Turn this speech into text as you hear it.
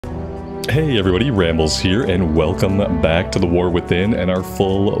Hey everybody, Rambles here, and welcome back to the War Within and our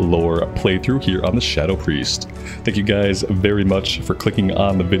full lore playthrough here on the Shadow Priest. Thank you guys very much for clicking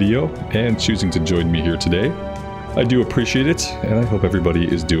on the video and choosing to join me here today. I do appreciate it, and I hope everybody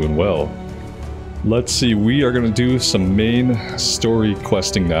is doing well. Let's see, we are going to do some main story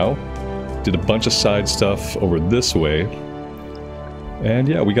questing now. Did a bunch of side stuff over this way. And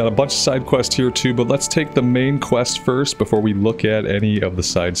yeah, we got a bunch of side quests here too, but let's take the main quest first before we look at any of the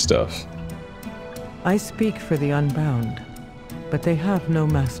side stuff. I speak for the Unbound, but they have no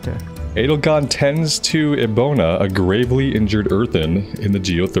master. Edelgon tends to Ebona, a gravely injured earthen, in the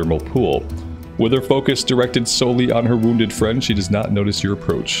geothermal pool. With her focus directed solely on her wounded friend, she does not notice your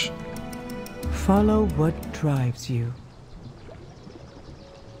approach. Follow what drives you.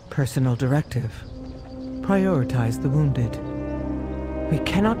 Personal directive. Prioritize the wounded. We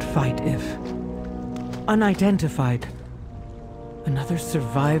cannot fight if unidentified. Another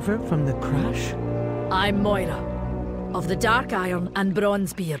survivor from the crash? I'm Moira, of the Dark Iron and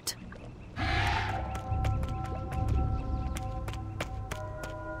Bronzebeard.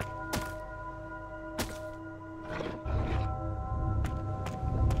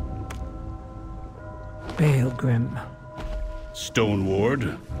 Baelgrim. Stone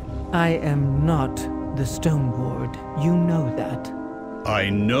Ward? I am not the Stone Ward. You know that. I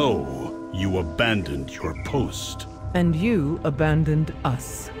know you abandoned your post. And you abandoned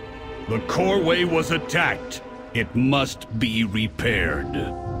us. The Coreway was attacked. It must be repaired.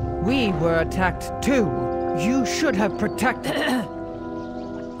 We were attacked too. You should have protected.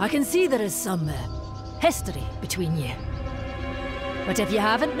 I can see there is some history between you. But if you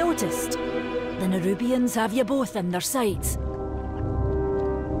haven't noticed, the Nerubians have you both in their sights.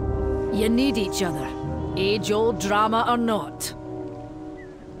 You need each other, age-old drama or not.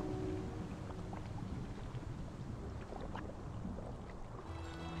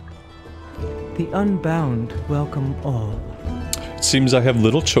 The Unbound welcome all. It seems I have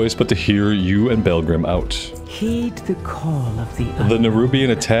little choice but to hear you and Baelgrim out. Heed the call of the The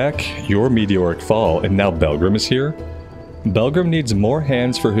Nerubian attack, your meteoric fall, and now Baelgrim is here? Baelgrim needs more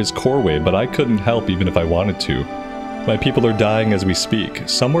hands for his Coreway, but I couldn't help even if I wanted to. My people are dying as we speak.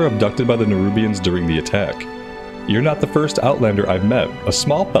 Some were abducted by the Nerubians during the attack. You're not the first Outlander I've met. A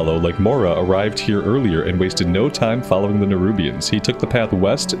small fellow like Mora arrived here earlier and wasted no time following the Nerubians. He took the path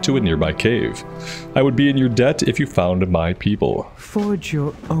west to a nearby cave. I would be in your debt if you found my people. Forge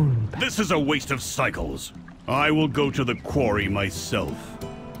your own path. This is a waste of cycles. I will go to the quarry myself.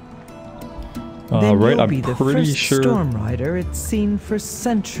 Alright, you'll I'm be the pretty first sure... storm rider it's seen for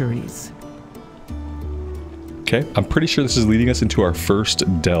centuries. Okay, I'm pretty sure this is leading us into our first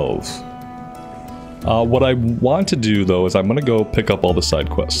delve. What I want to do, though, is I'm going to go pick up all the side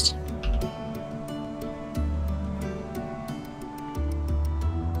quests.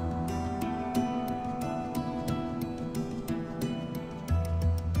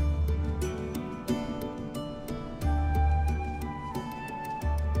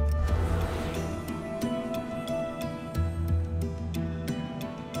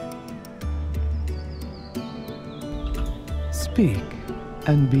 Speak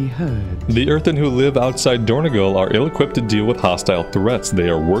and be heard. The Earthen who live outside Dornegal are ill-equipped to deal with hostile threats. They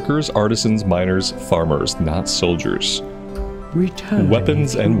are workers, artisans, miners, farmers, not soldiers. Return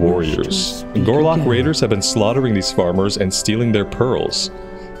Weapons and warriors. Gorlock raiders have been slaughtering these farmers and stealing their pearls.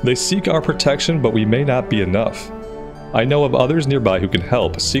 They seek our protection, but we may not be enough. I know of others nearby who can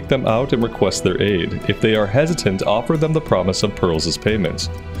help. Seek them out and request their aid. If they are hesitant, offer them the promise of pearls as payment.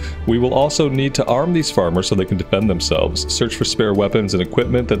 We will also need to arm these farmers so they can defend themselves. Search for spare weapons and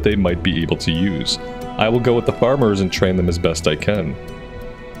equipment that they might be able to use. I will go with the farmers and train them as best I can.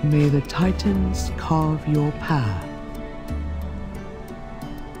 May the Titans carve your path.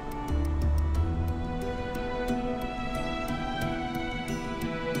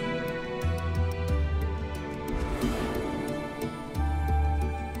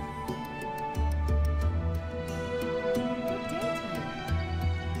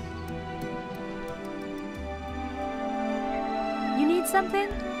 Something?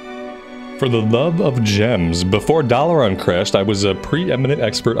 For the love of gems. Before Dalaran crashed, I was a preeminent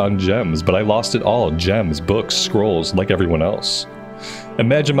expert on gems, but I lost it all. Gems, books, scrolls, like everyone else.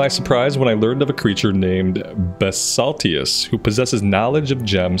 Imagine my surprise when I learned of a creature named Basaltius, who possesses knowledge of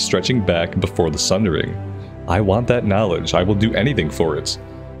gems stretching back before the Sundering. I want that knowledge. I will do anything for it.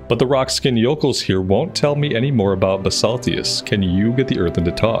 But the rock-skinned yokels here won't tell me any more about Basaltius. Can you get the Earthen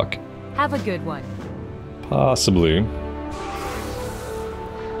to talk? Have a good one. Possibly.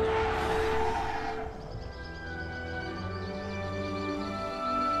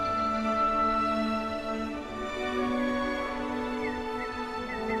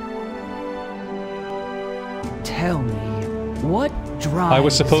 Tell me, what drives I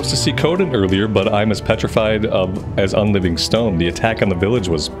was supposed to see Coden earlier, but I'm as petrified as unliving stone. The attack on the village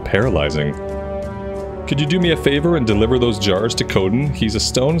was paralyzing. Could you do me a favor and deliver those jars to Coden? He's a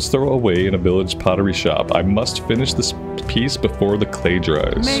stone's throw away in a village pottery shop. I must finish this piece before the clay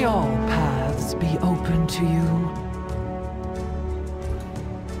dries. May all paths be open to you.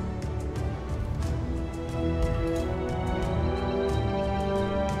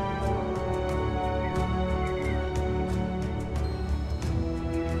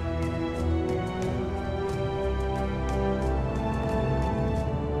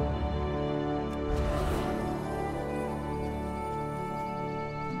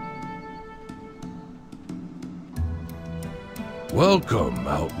 Welcome,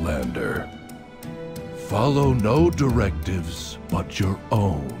 Outlander. Follow no directives but your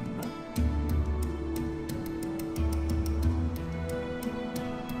own.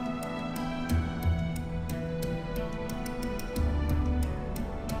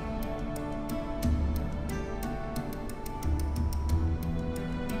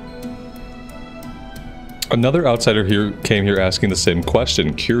 Another outsider here came here asking the same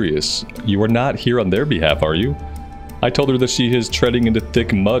question, curious. You are not here on their behalf, are you? I told her that she is treading into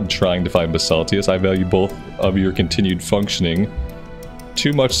thick mud trying to find Basaltius. I value both of your continued functioning.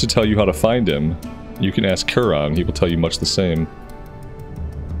 Too much to tell you how to find him. You can ask Kuron, he will tell you much the same.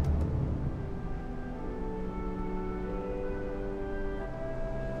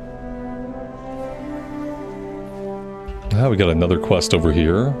 Ah, we got another quest over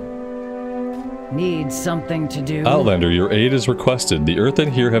here. Need something to do? Outlander, your aid is requested. The Earthen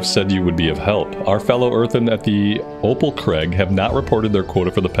here have said you would be of help. Our fellow Earthen at the Opal Crag have not reported their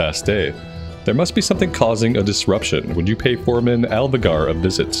quota for the past day. There must be something causing a disruption. Would you pay Foreman Alvagar a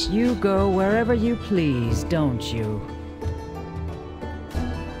visit? You go wherever you please, don't you?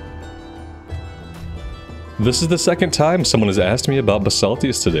 This is the second time someone has asked me about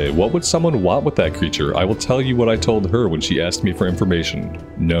Basaltius today. What would someone want with that creature? I will tell you what I told her when she asked me for information.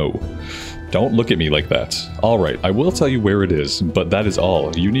 No. Don't look at me like that. Alright, I will tell you where it is, but that is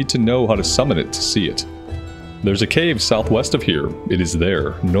all. You need to know how to summon it to see it. There's a cave southwest of here. It is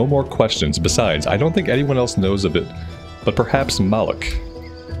there. No more questions. Besides, I don't think anyone else knows of it, but perhaps Malik.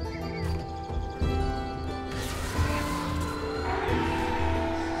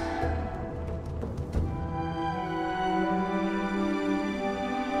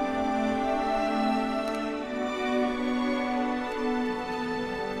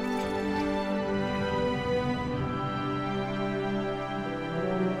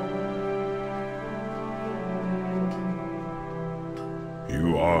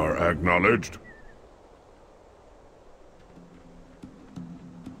 You are acknowledged.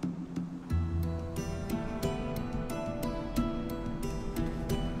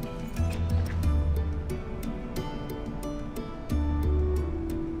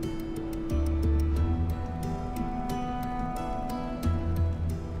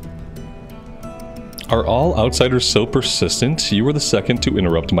 Are all outsiders so persistent? You were the second to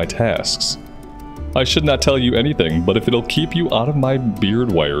interrupt my tasks. I should not tell you anything, but if it'll keep you out of my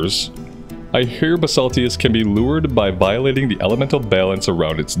beard wires... I hear Basaltius can be lured by violating the elemental balance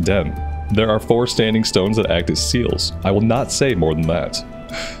around its den. There are 4 standing stones that act as seals. I will not say more than that.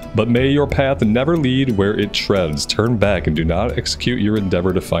 But may your path never lead where it treads. Turn back and do not execute your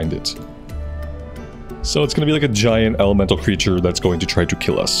endeavor to find it. So it's going to be like a giant elemental creature that's going to try to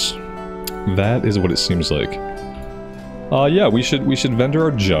kill us. That is what it seems like. Yeah, we should vendor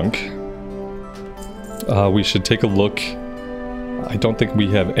our junk. We should take a look. I don't think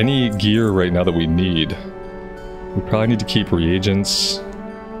we have any gear right now that we need. We probably need to keep reagents.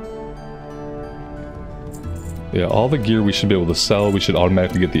 Yeah, all the gear we should be able to sell. We should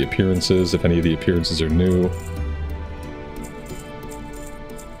automatically get the appearances if any of the appearances are new.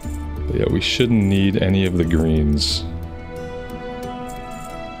 But yeah, we shouldn't need any of the greens.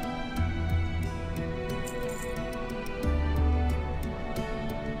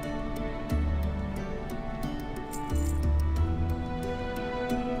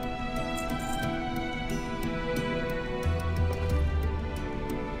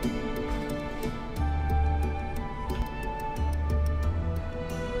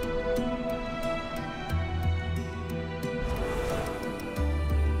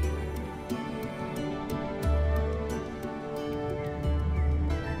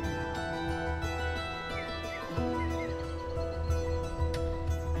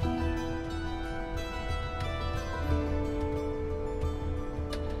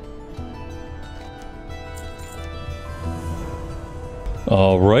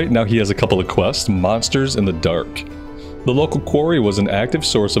 Alright, now he has a couple of quests. Monsters in the Dark. The local quarry was an active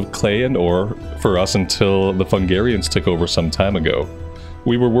source of clay and ore for us until the Fungarians took over some time ago.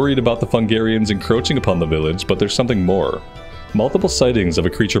 We were worried about the Fungarians encroaching upon the village, but there's something more. Multiple sightings of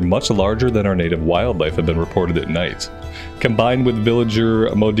a creature much larger than our native wildlife have been reported at night. Combined with villager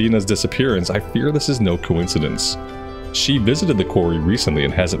Modina's disappearance, I fear this is no coincidence. She visited the quarry recently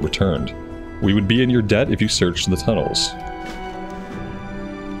and hasn't returned. We would be in your debt if you searched the tunnels.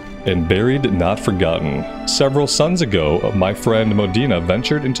 And buried, not forgotten. Several suns ago, my friend Modina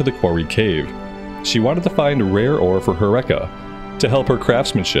ventured into the quarry cave. She wanted to find rare ore for Hereka, to help her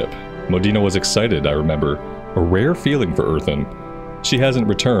craftsmanship. Modina was excited, I remember. A rare feeling for earthen. She hasn't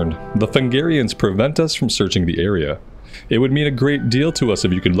returned. The Fungarians prevent us from searching the area. It would mean a great deal to us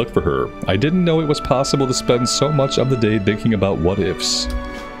if you could look for her. I didn't know it was possible to spend so much of the day thinking about what-ifs.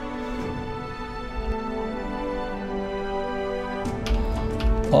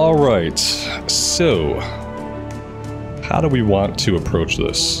 Alright, so how do we want to approach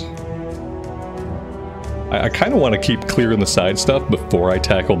this? I kind of want to keep clearing the side stuff before I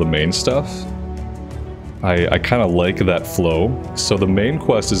tackle the main stuff. I kind of like that flow. So the main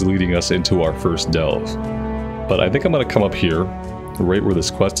quest is leading us into our first delve. But I think I'm going to come up here, right where this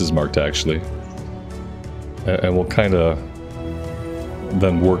quest is marked actually. And we'll kind of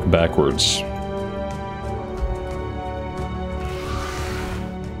then work backwards.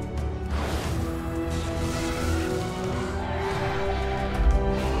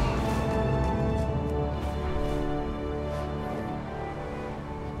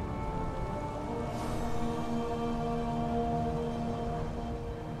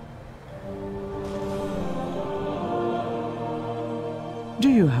 Do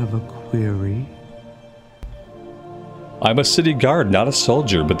you have a query? I'm a city guard, not a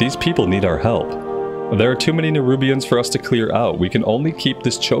soldier, but these people need our help. There are too many Nerubians for us to clear out. We can only keep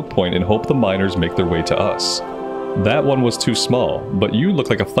this choke point and hope the miners make their way to us. That one was too small, but you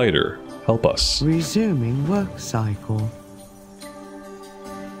look like a fighter. Help us. Resuming work cycle.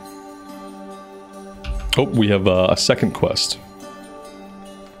 Oh, we have a second quest.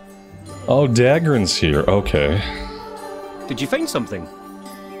 Oh, Dagran's here. Okay. Did you find something?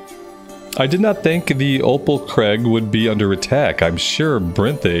 I did not think the Opal Crag would be under attack. I'm sure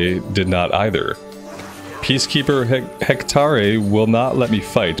Brinthe did not either. Peacekeeper Hectare will not let me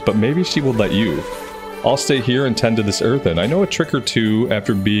fight, but maybe she will let you. I'll stay here and tend to this earthen. I know a trick or two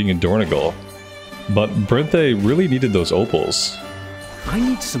after being in Dornegal. But Brinthe really needed those opals. I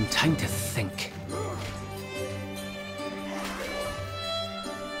need some time to think.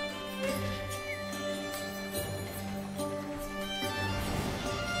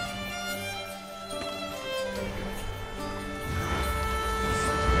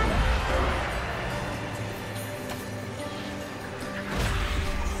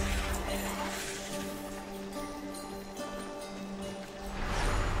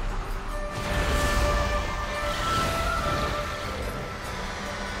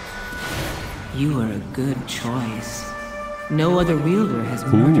 You are a good choice. No other wielder has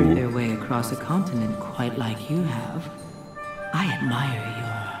murdered their way across a continent quite like you have. I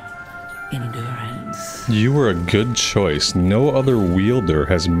admire your endurance. You were a good choice. No other wielder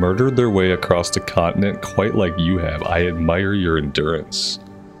has murdered their way across the continent quite like you have. I admire your endurance.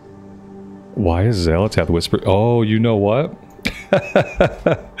 Why is Xalatath whispering? Oh, you know what?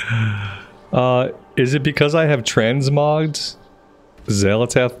 Is it because I have transmogged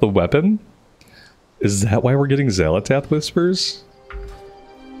Xalatath the weapon? Is that why we're getting Xalatath whispers?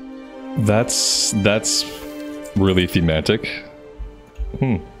 That's really thematic.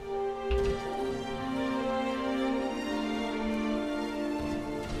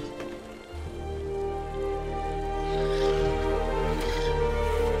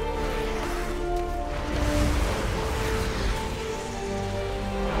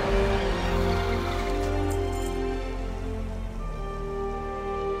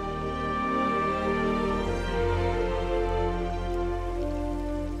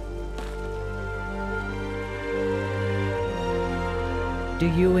 Do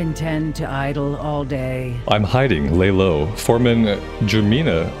you intend to idle all day? I'm hiding, lay low. Foreman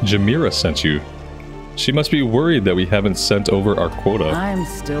Jamira sent you. She must be worried that we haven't sent over our quota. I'm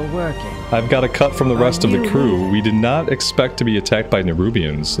still working. I've got a cut from the rest of the crew. We did not expect to be attacked by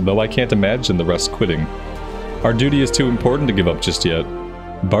Nerubians, though I can't imagine the rest quitting. Our duty is too important to give up just yet.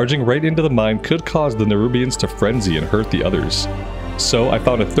 Barging right into the mine could cause the Nerubians to frenzy and hurt the others. So I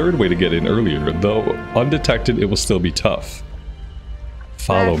found a third way to get in earlier, though undetected it will still be tough.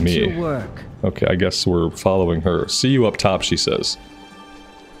 Follow Back me. to work. Okay, I guess we're following her. See you up top, she says.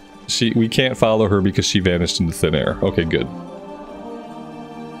 We can't follow her because she vanished into thin air. Okay, good.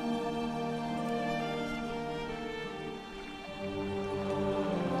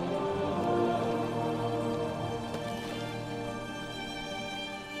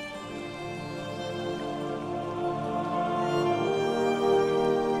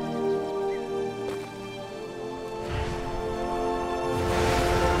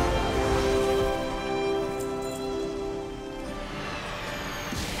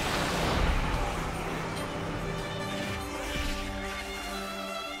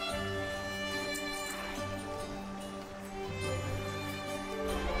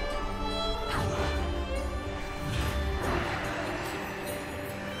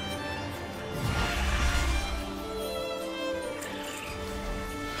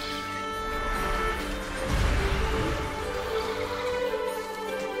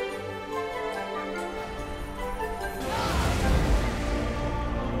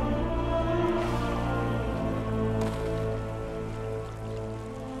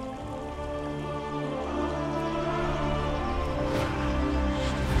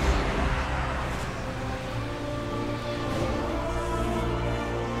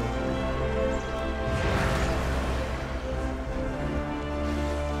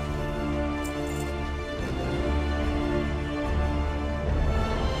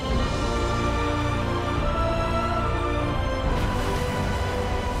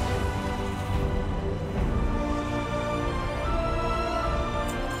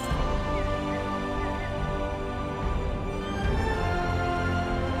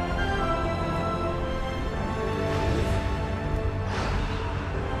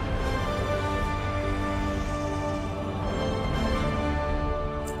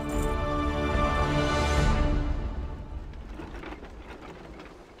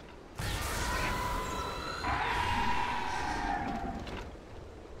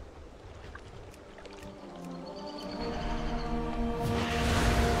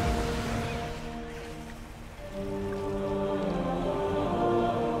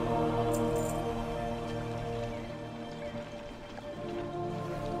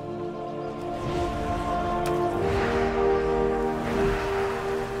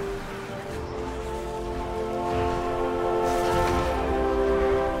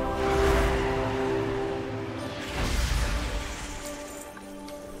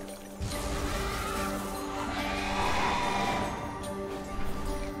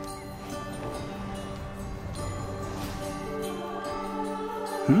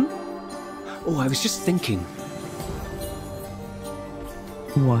 Oh, I was just thinking.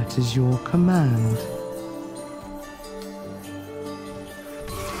 What is your command?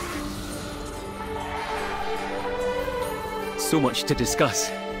 So much to discuss.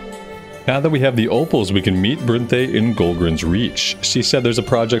 Now that we have the opals, we can meet Brinthe in Golgrin's Reach. She said there's a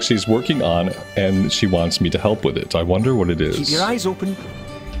project she's working on, and she wants me to help with it. I wonder what it is. Keep your eyes open.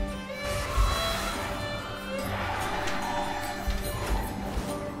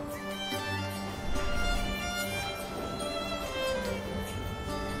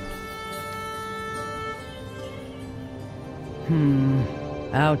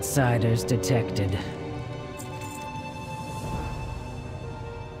 Outsiders detected.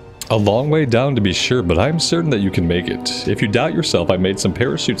 A long way down to be sure, but I'm certain that you can make it. If you doubt yourself, I made some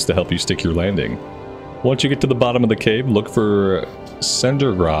parachutes to help you stick your landing. Once you get to the bottom of the cave, look for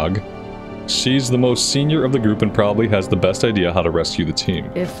Sendergrog. She's the most senior of the group and probably has the best idea how to rescue the team.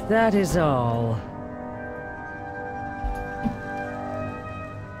 If that is all...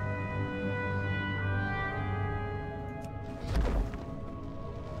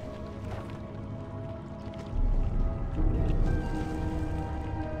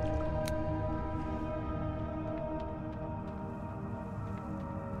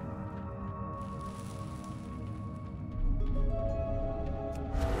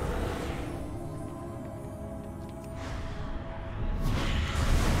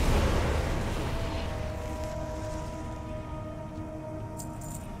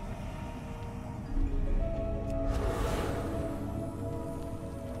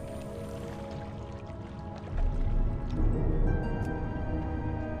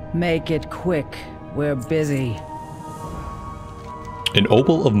 Make it quick. We're busy. An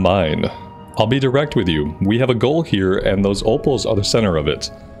opal of mine. I'll be direct with you. We have a goal here, and those opals are the center of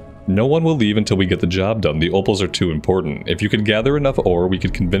it. No one will leave until we get the job done. The opals are too important. If you could gather enough ore, we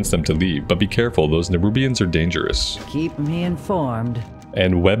could convince them to leave. But be careful, those Nerubians are dangerous. Keep me informed.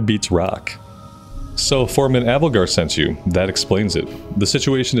 And web beats rock. So, Foreman Avilgar sent you. That explains it. The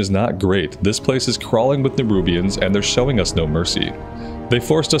situation is not great. This place is crawling with Nerubians, and they're showing us no mercy. They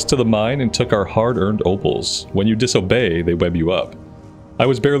forced us to the mine and took our hard-earned opals. When you disobey, they web you up. I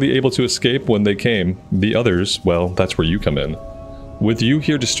was barely able to escape when they came. The others, well, that's where you come in. With you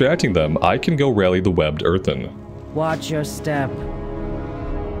here distracting them, I can go rally the webbed earthen. Watch your step.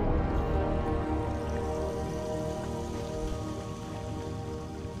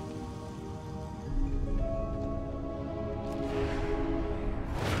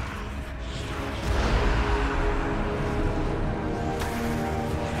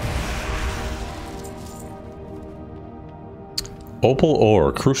 Opal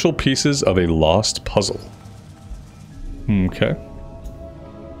ore, crucial pieces of a lost puzzle. Okay.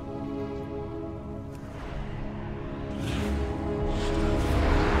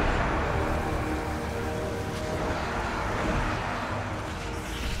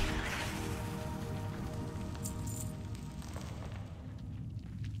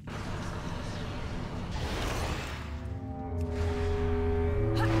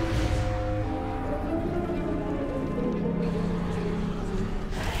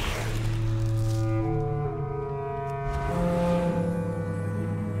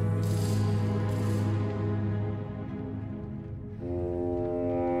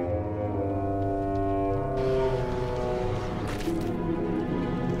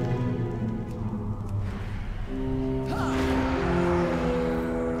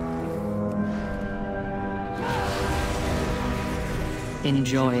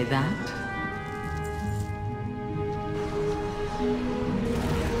 Enjoy that.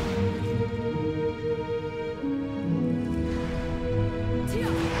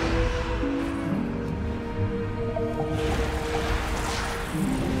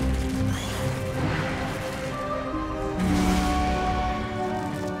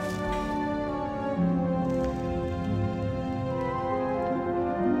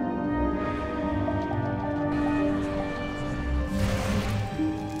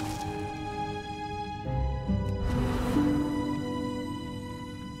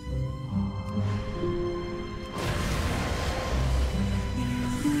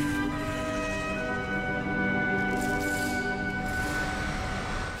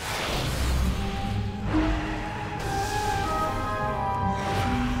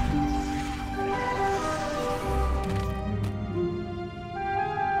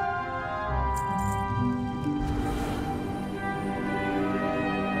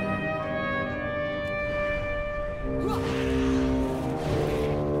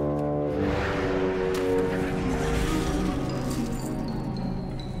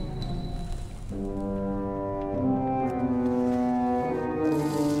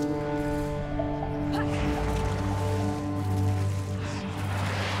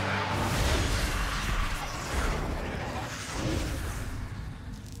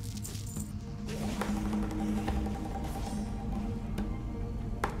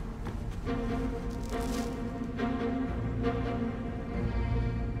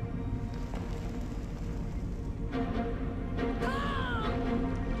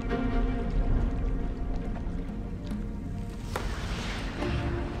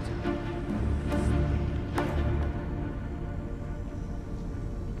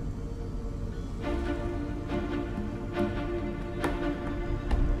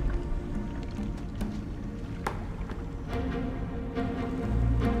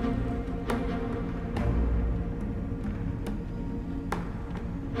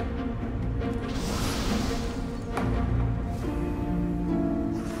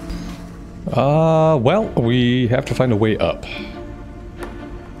 Well, we have to find a way up.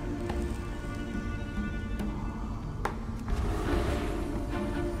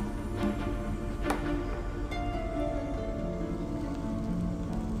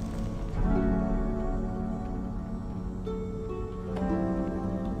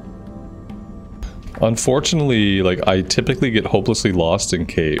 Unfortunately, like, I typically get hopelessly lost in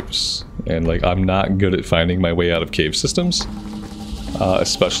caves, and like, I'm not good at finding my way out of cave systems,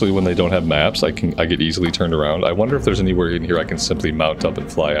 especially when they don't have maps. I get easily turned around. I wonder if there's anywhere in here I can simply mount up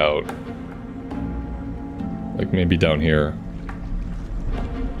and fly out, like maybe down here.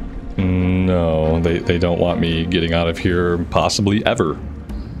 No, they don't want me getting out of here, possibly ever.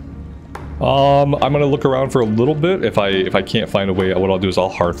 I'm gonna look around for a little bit. If I can't find a way out, what I'll do is I'll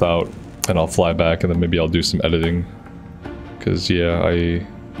hearth out. And I'll fly back, and then maybe I'll do some editing. Because, yeah,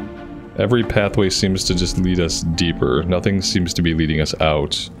 every pathway seems to just lead us deeper. Nothing seems to be leading us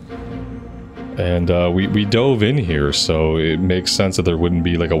out. And we dove in here, so it makes sense that there wouldn't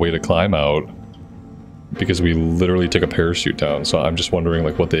be, like, a way to climb out. Because we literally took a parachute down, so I'm just wondering,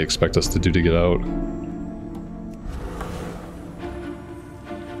 like, what they expect us to do to get out.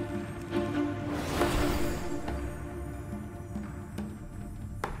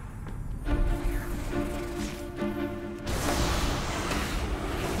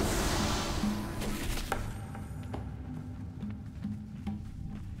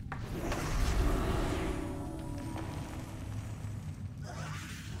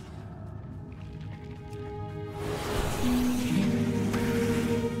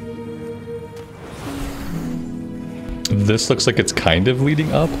 This looks like it's kind of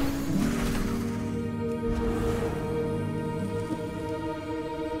leading up.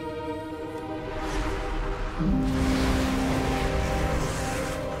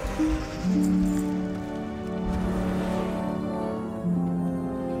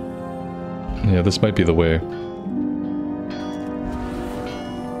 Yeah, this might be the way.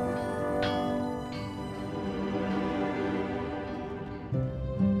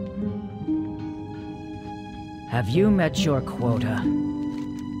 Have you met your quota?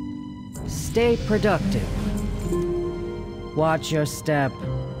 Stay productive. Watch your step.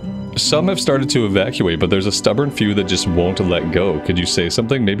 Some have started to evacuate, but there's a stubborn few that just won't let go. Could you say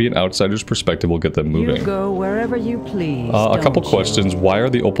something? Maybe an outsider's perspective will get them moving. You go wherever you please. A couple questions. Why are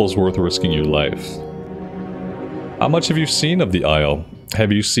the opals worth risking your life? How much have you seen of the Isle?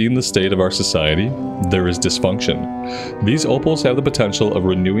 Have you seen the state of our society? There is dysfunction. These opals have the potential of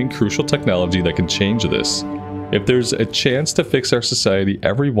renewing crucial technology that can change this. If there's a chance to fix our society,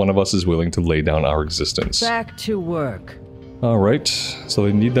 every one of us is willing to lay down our existence. Back to work. Alright, so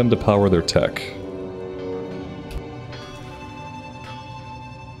they need them to power their tech.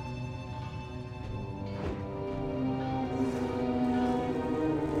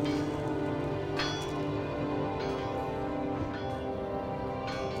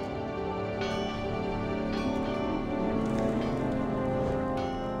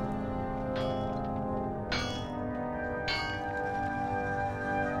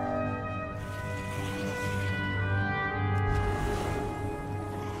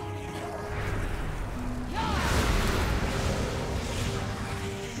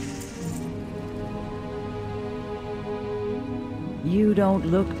 You don't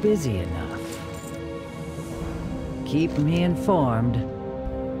look busy enough. Keep me informed.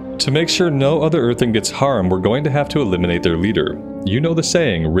 To make sure no other Earthling gets harmed, we're going to have to eliminate their leader. You know the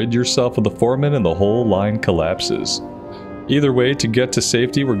saying, rid yourself of the foreman and the whole line collapses. Either way, to get to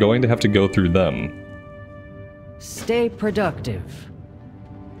safety, we're going to have to go through them. Stay productive.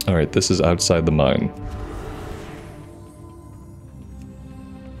 Alright, this is outside the mine.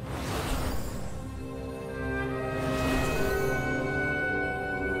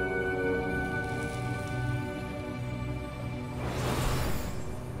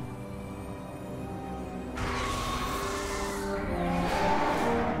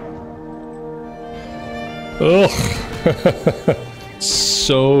 Ugh.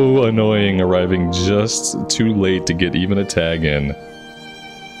 So annoying arriving just too late to get even a tag in.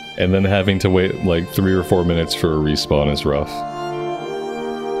 And then having to wait like 3 or 4 minutes for a respawn is rough.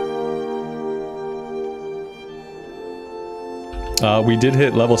 We did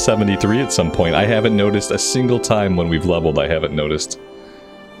hit level 73 at some point. I haven't noticed a single time when we've leveled, I haven't noticed.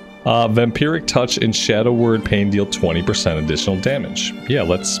 Vampiric Touch and Shadow Word Pain deal 20% additional damage. Yeah,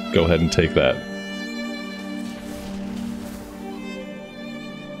 let's go ahead and take that.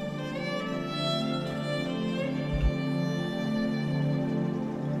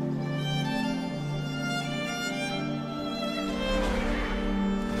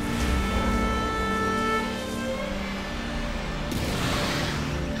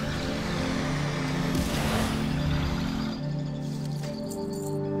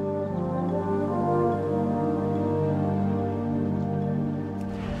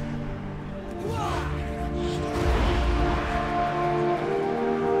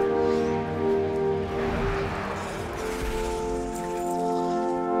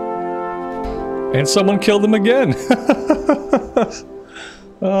 And someone killed him again!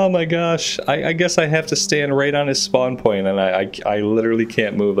 Oh my gosh. I guess I have to stand right on his spawn point, and I literally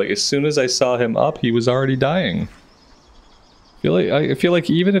can't move. Like, as soon as I saw him up, he was already dying. I feel like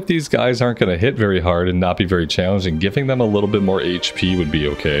even if these guys aren't going to hit very hard and not be very challenging, giving them a little bit more HP would be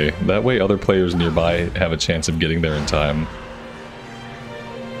okay. That way other players nearby have a chance of getting there in time.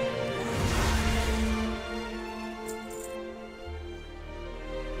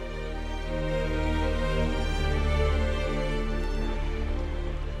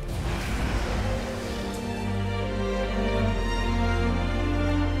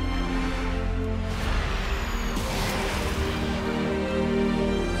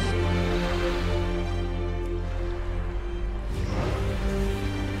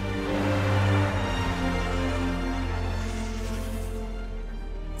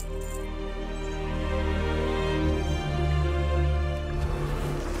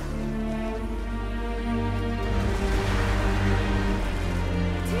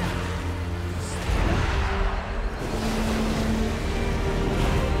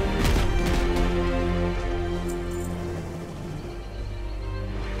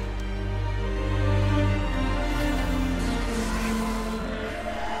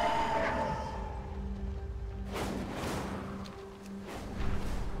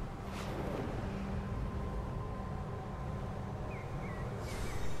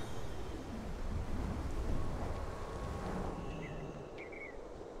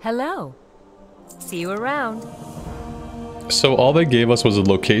 Hello. See you around. So all they gave us was a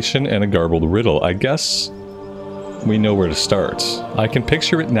location and a garbled riddle. I guess we know where to start. I can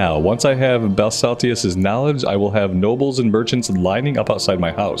picture it now. Once I have Balsaltius' knowledge, I will have nobles and merchants lining up outside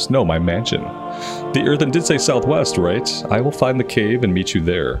my house. No, my mansion. The Earthen did say southwest, right? I will find the cave and meet you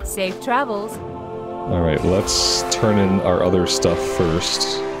there. Safe travels. Alright, let's turn in our other stuff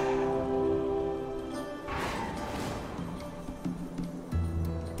first.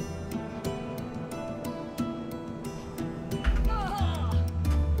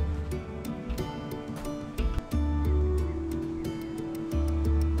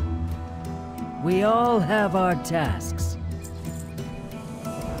 We all have our tasks.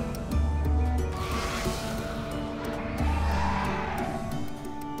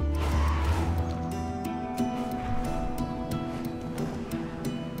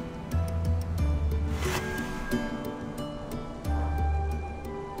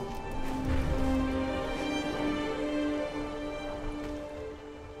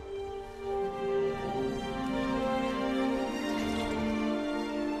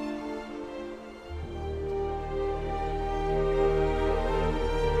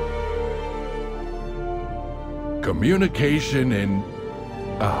 Communication in...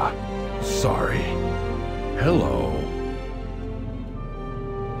 sorry. Hello.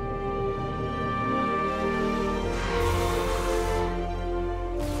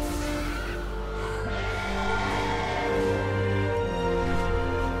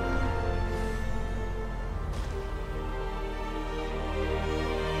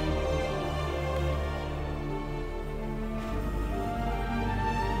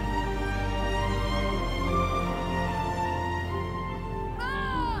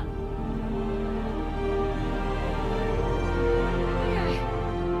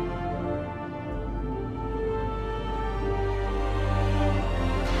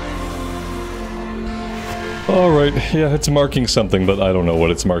 Alright, yeah, it's marking something, but I don't know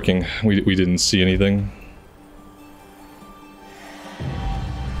what it's marking. We didn't see anything.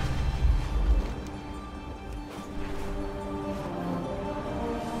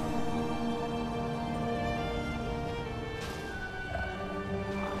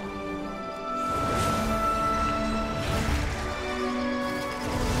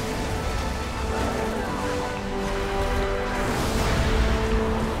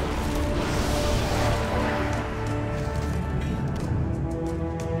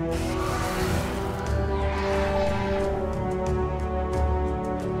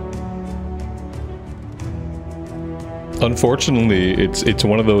 Unfortunately, it's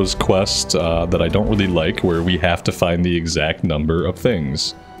one of those quests that I don't really like, where we have to find the exact number of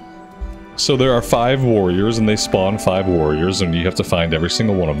things. So there are 5 warriors, and they spawn 5 warriors, and you have to find every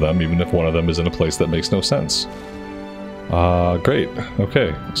single one of them, even if one of them is in a place that makes no sense. Great.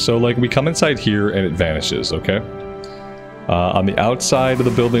 Okay. So, like, we come inside here, and it vanishes, okay? On the outside of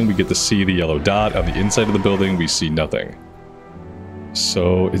the building, we get to see the yellow dot. On the inside of the building, we see nothing.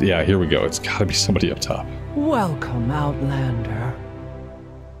 So, yeah, here we go. It's gotta be somebody up top. Welcome, Outlander.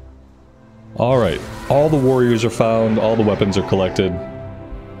 Alright, all the warriors are found, all the weapons are collected.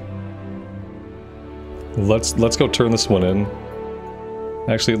 Let's go turn this one in.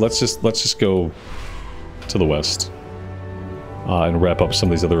 Actually, let's just go to the west and wrap up some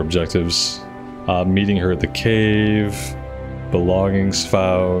of these other objectives. Meeting her at the cave, belongings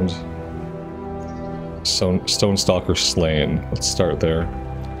found, stone stalker slain. Let's start there.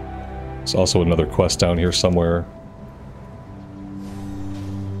 There's also another quest down here somewhere.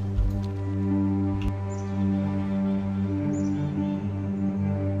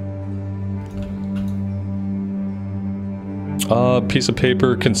 Piece of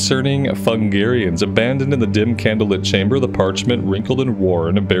paper concerning Fungarians. Abandoned in the dim candlelit chamber, the parchment, wrinkled and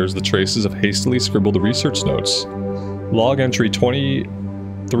worn, bears the traces of hastily scribbled research notes. Log entry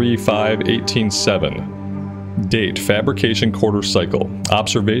 23-5-18-7. Date, fabrication quarter cycle.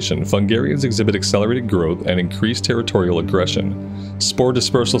 Observation, Fungarians exhibit accelerated growth and increased territorial aggression. Spore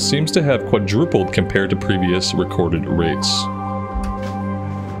dispersal seems to have quadrupled compared to previous recorded rates.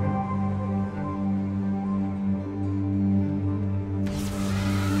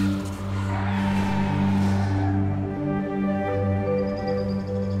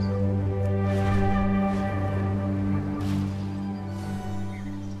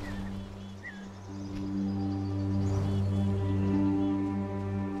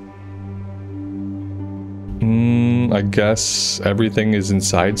 I guess everything is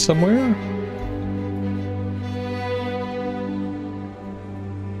inside somewhere?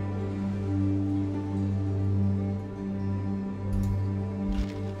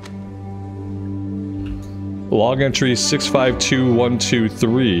 Log entry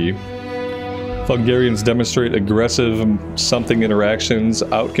 652123. Fungarians demonstrate aggressive something interactions,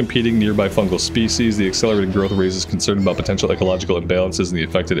 outcompeting nearby fungal species. The accelerated growth raises concern about potential ecological imbalances in the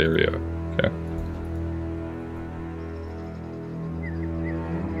affected area. Okay.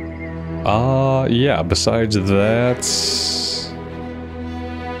 Yeah, besides that,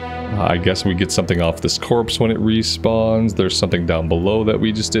 I guess we get something off this corpse when it respawns. There's something down below that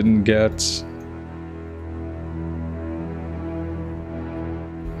we just didn't get.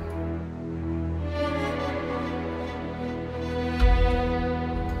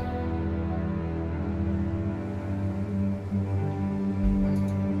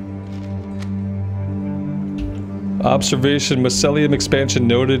 Observation, mycelium expansion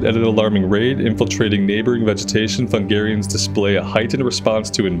noted at an alarming rate, infiltrating neighboring vegetation. Fungarians display a heightened response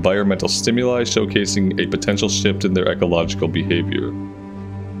to environmental stimuli, showcasing a potential shift in their ecological behavior.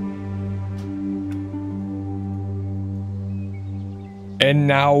 And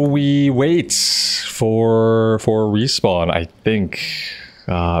now we wait for respawn, I think.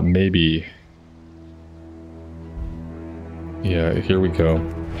 Maybe. Yeah, here we go.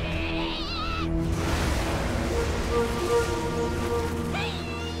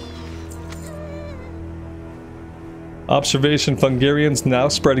 Observation, Fungarians now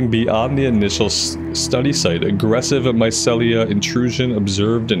spreading beyond the initial study site. Aggressive mycelia intrusion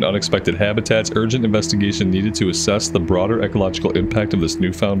observed in unexpected habitats. Urgent investigation needed to assess the broader ecological impact of this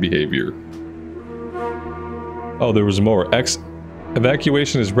newfound behavior. Oh, there was more.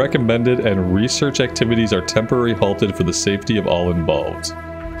 Evacuation is recommended and research activities are temporarily halted for the safety of all involved.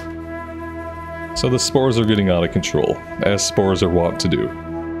 So the spores are getting out of control, as spores are wont to do.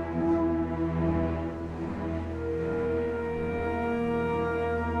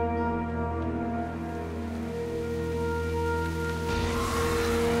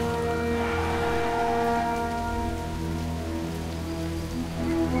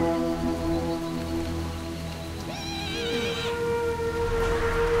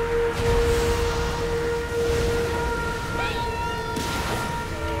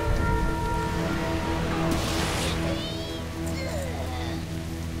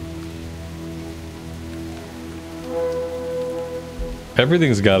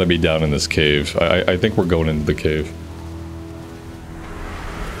 Everything's got to be down in this cave. I think we're going into the cave.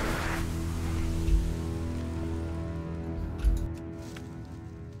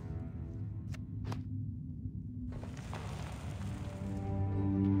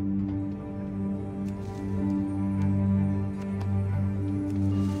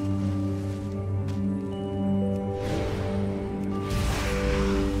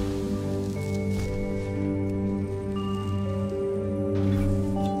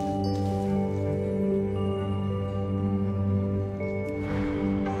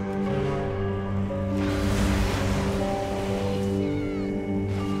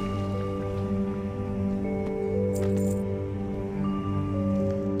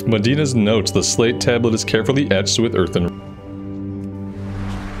 Medina's notes, the slate tablet is carefully etched with earthen.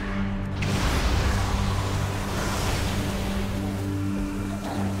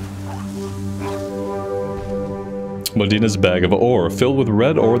 Medina's bag of ore, filled with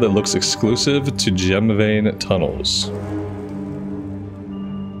red ore that looks exclusive to gem vein tunnels.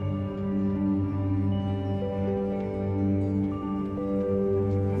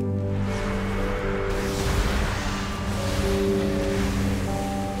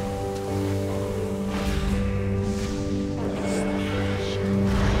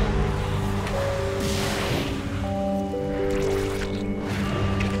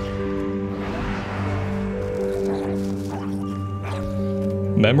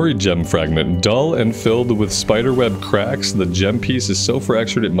 Memory gem fragment. Dull and filled with spiderweb cracks, the gem piece is so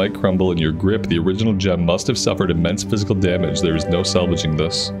fractured it might crumble in your grip. The original gem must have suffered immense physical damage. There is no salvaging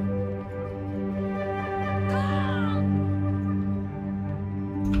this.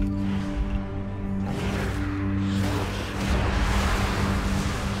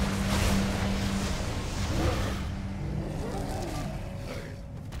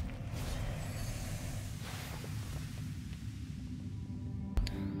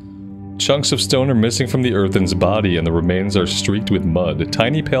 Chunks of stone are missing from the earthen's body and the remains are streaked with mud.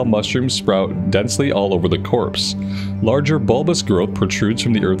 Tiny pale mushrooms sprout densely all over the corpse. Larger bulbous growth protrudes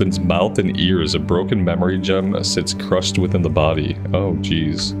from the earthen's mouth and ears. A broken memory gem sits crushed within the body. Oh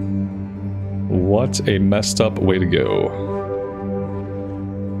geez. What a messed up way to go.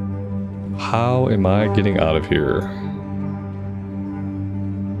 How am I getting out of here?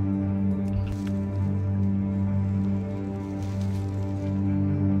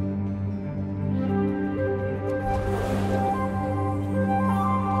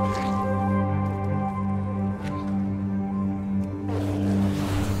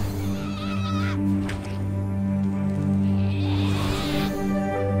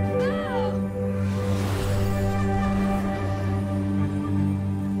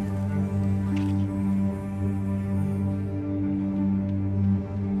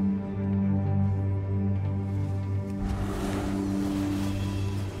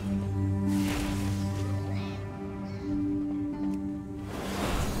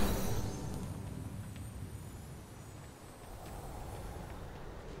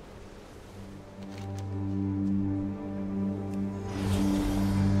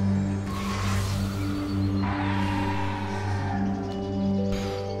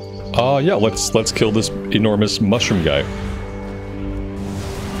 Yeah, let's kill this enormous mushroom guy.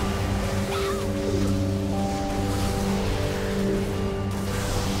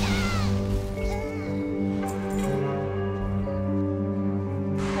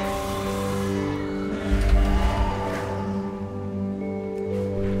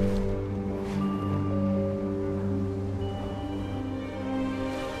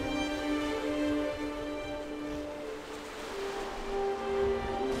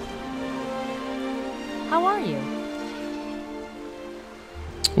 How are you?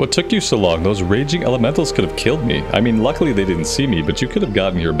 What took you so long? Those raging elementals could have killed me. I mean, luckily they didn't see me, but you could have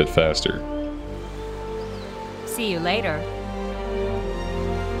gotten here a bit faster. See you later.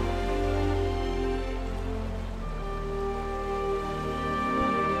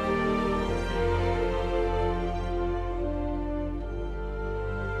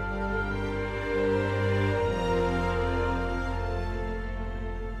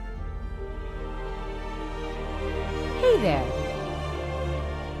 There.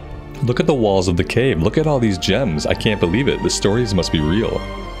 Look at the walls of the cave. Look at all these gems. I can't believe it. The stories must be real.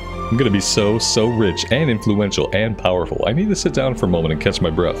 I'm gonna be so rich and influential and powerful. I need to sit down for a moment and catch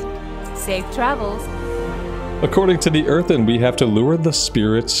my breath. Safe travels. According to the earthen, we have to lure the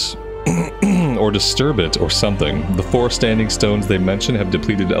spirits or disturb it or something. The 4 standing stones they mention have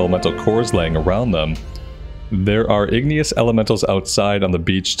depleted elemental cores laying around them. There are igneous elementals outside on the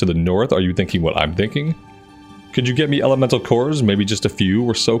beach to the north. Are you thinking what I'm thinking? Could you get me elemental cores? Maybe just a few?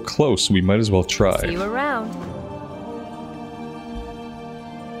 We're so close, we might as well try. See you around.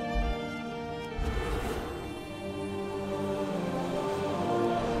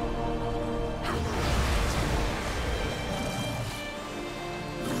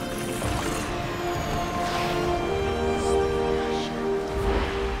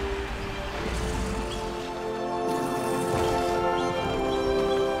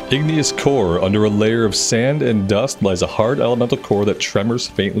 Igneous core. Under a layer of sand and dust lies a hard elemental core that tremors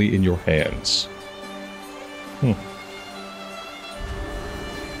faintly in your hands.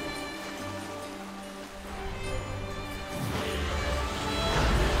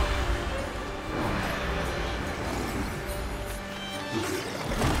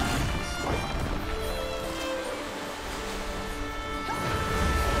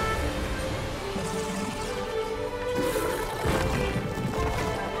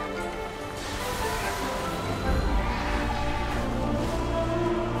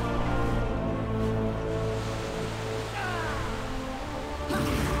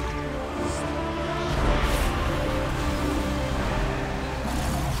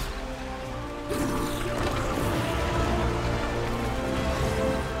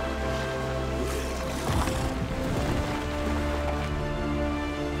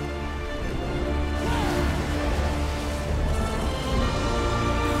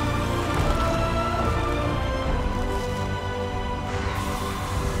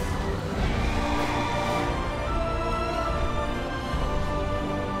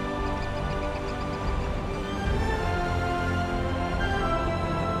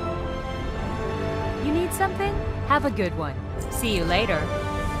 Need something? Have a good one. See you later.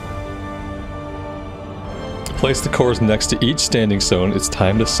 Place the cores next to each standing stone. It's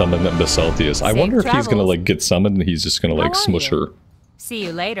time to summon Basaltheus. I wonder if he's gonna like get summoned and he's just gonna like smush her. See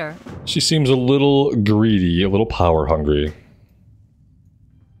you later. She seems a little greedy, a little power hungry.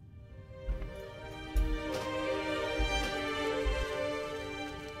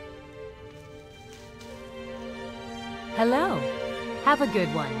 Hello. Have a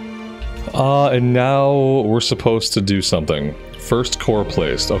good one. And now we're supposed to do something. First core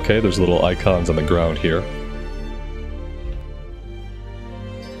placed. Okay, there's little icons on the ground here.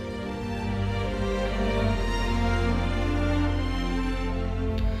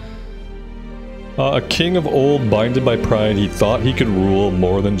 A king of old, binded by pride, he thought he could rule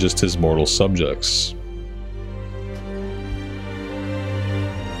more than just his mortal subjects.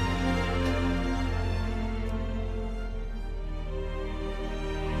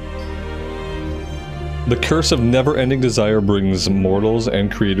 The curse of never-ending desire brings mortals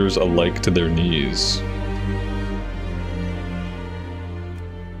and creators alike to their knees.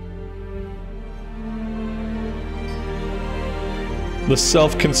 The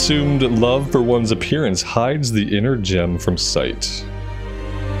self-consumed love for one's appearance hides the inner gem from sight.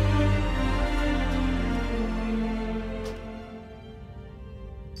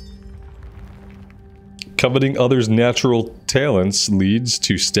 Coveting others' natural talents leads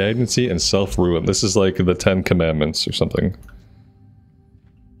to stagnancy and self-ruin. This is like the 10 Commandments or something.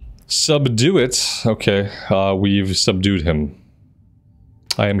 Subdue it. Okay, we've subdued him.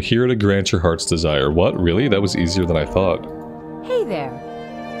 I am here to grant your heart's desire. What? Really? That was easier than I thought. Hey there.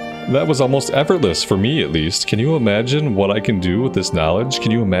 That was almost effortless, for me at least. Can you imagine what I can do with this knowledge?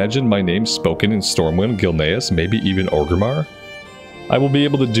 Can you imagine my name spoken in Stormwind, Gilneas, maybe even Orgrimmar? I will be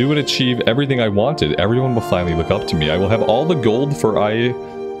able to do and achieve everything I wanted. Everyone will finally look up to me. I will have all the gold for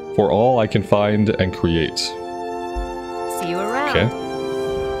all I can find and create. See you around.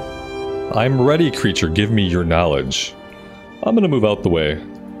 Okay. I'm ready, creature. Give me your knowledge. I'm gonna move out the way.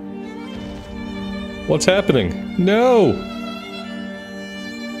 What's happening? No!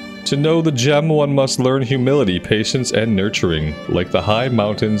 To know the gem, one must learn humility, patience, and nurturing, like the high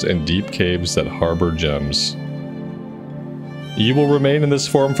mountains and deep caves that harbor gems. You will remain in this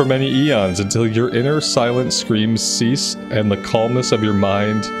form for many eons until your inner silent screams cease and the calmness of your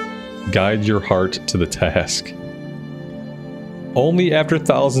mind guide your heart to the task. Only after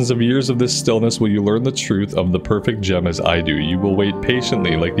thousands of years of this stillness will you learn the truth of the perfect gem as I do. You will wait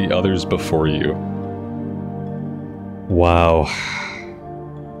patiently like the others before you. Wow.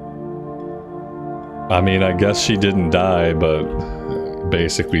 I mean, I guess she didn't die, but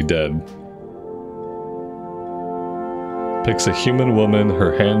basically dead. Picks a human woman,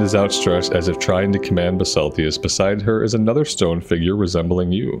 her hand is outstretched as if trying to command Basaltheus. Beside her is another stone figure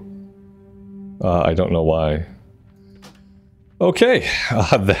resembling you. I don't know why. Okay,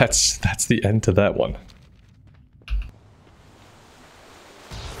 that's the end to that one.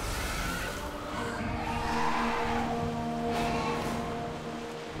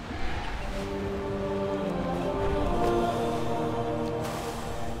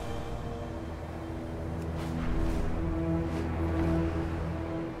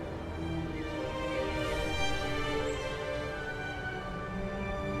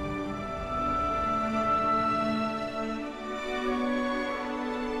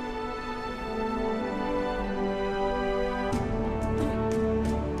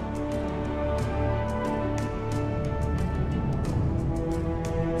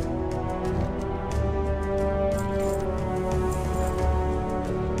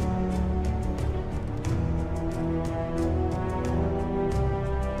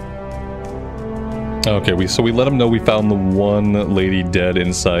 Okay, so we let him know we found the one lady dead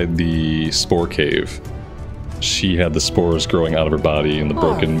inside the spore cave. She had the spores growing out of her body in the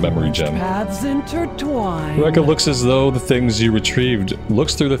broken memory gem. Paths intertwined. Rekka looks as though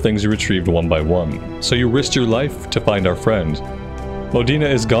looks through the things you retrieved one by one. So you risked your life to find our friend. Modena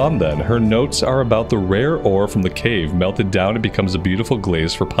is gone then. Her notes are about the rare ore from the cave. Melted down, it becomes a beautiful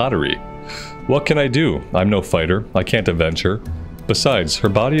glaze for pottery. What can I do? I'm no fighter. I can't avenge her. Besides, her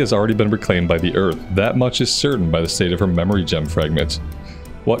body has already been reclaimed by the earth. That much is certain by the state of her memory gem fragment.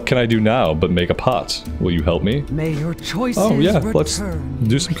 What can I do now but make a pot? Will you help me? May your choices Oh yeah, return. let's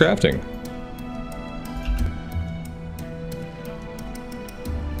do some crafting.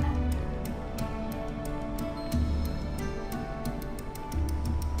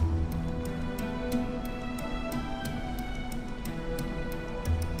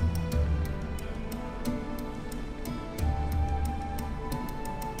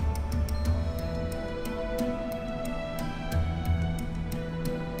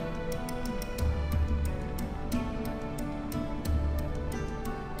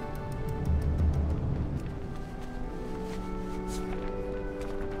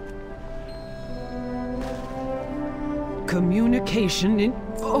 Communication in...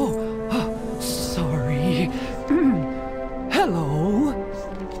 sorry. Hello?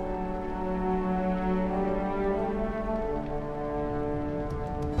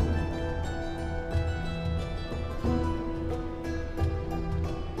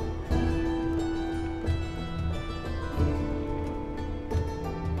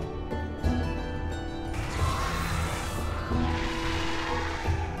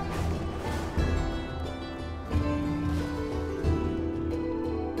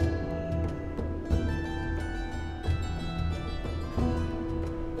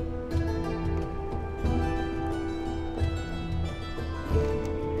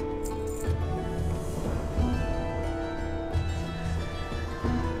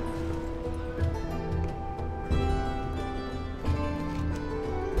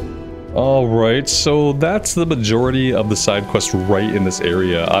 Alright, so that's the majority of the side quest right in this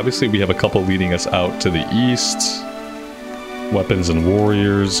area. Obviously we have a couple leading us out to the east. Weapons and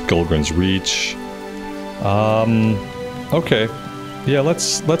Warriors, Gulgrin's Reach. Okay. Yeah,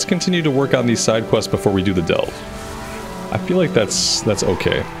 let's continue to work on these side quests before we do the delve. I feel like that's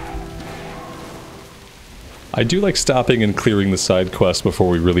okay. I do like stopping and clearing the side quest before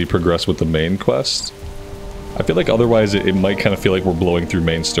we really progress with the main quest. I feel like otherwise it might kind of feel like we're blowing through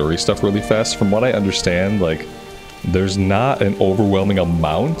main story stuff really fast. From what I understand, like, there's not an overwhelming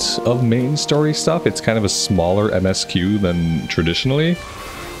amount of main story stuff. It's kind of a smaller MSQ than traditionally.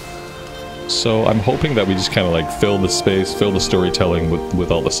 So I'm hoping that we just kind of like fill the space, fill the storytelling with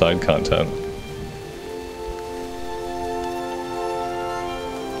all the side content.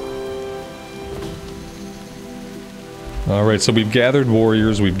 Alright, so we've gathered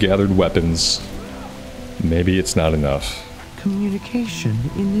warriors, we've gathered weapons. Maybe it's not enough. Communication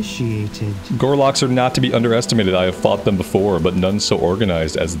initiated. Gorloks are not to be underestimated. I have fought them before, but none so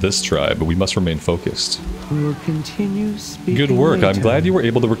organized as this tribe. We must remain focused. We will continue speaking. Good work. Later. I'm glad you were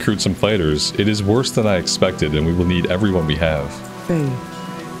able to recruit some fighters. It is worse than I expected, and we will need everyone we have.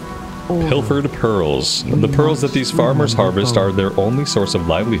 Faith. Order. Pilfered pearls. The pearls that these farmers harvest are their only source of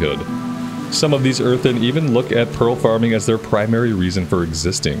livelihood. Some of these earthen even look at pearl farming as their primary reason for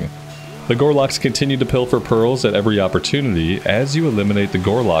existing. The Gorloks continue to pilfer pearls at every opportunity. As you eliminate the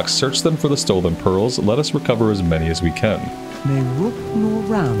Gorloks, search them for the stolen pearls. Let us recover as many as we can.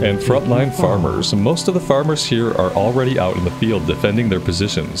 And frontline farmers. Most of the farmers here are already out in the field defending their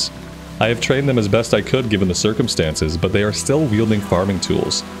positions. I have trained them as best I could given the circumstances, but they are still wielding farming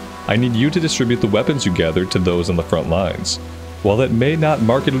tools. I need you to distribute the weapons you gathered to those on the front lines. While that may not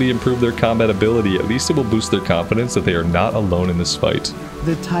markedly improve their combat ability, at least it will boost their confidence that they are not alone in this fight.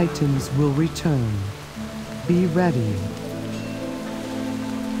 The Titans will return. Be ready.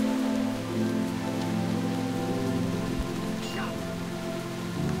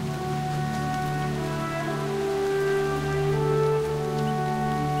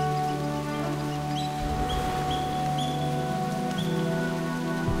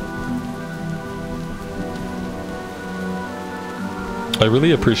 I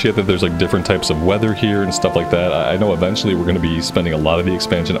really appreciate that there's like different types of weather here and stuff like that. I know eventually we're going to be spending a lot of the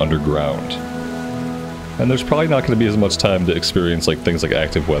expansion underground. And there's probably not going to be as much time to experience like things like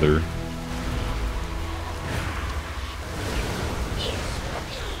active weather.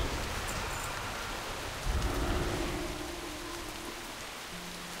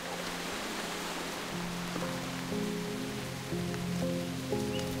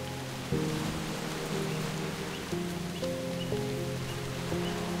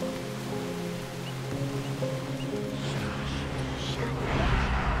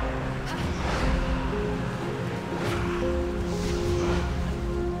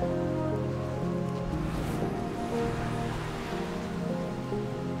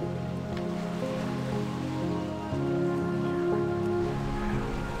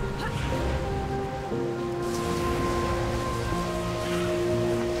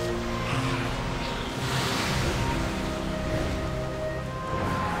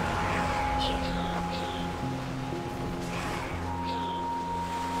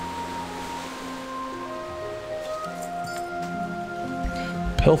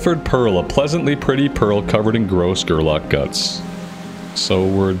 Pilfered pearl, a pleasantly pretty pearl covered in gross Gurlock guts. So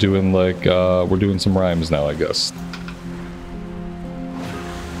we're doing like, we're doing some rhymes now, I guess.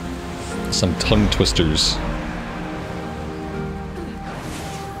 Some tongue twisters.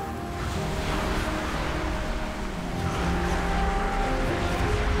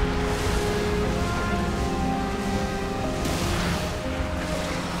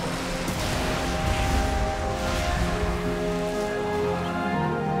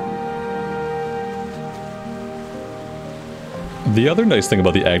 The other nice thing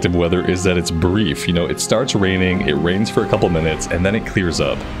about the active weather is that it's brief. You know, it starts raining, it rains for a couple minutes, and then it clears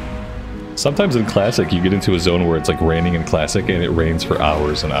up. Sometimes in Classic, you get into a zone where it's like raining in Classic, and it rains for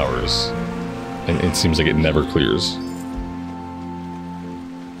hours and hours. And it seems like it never clears.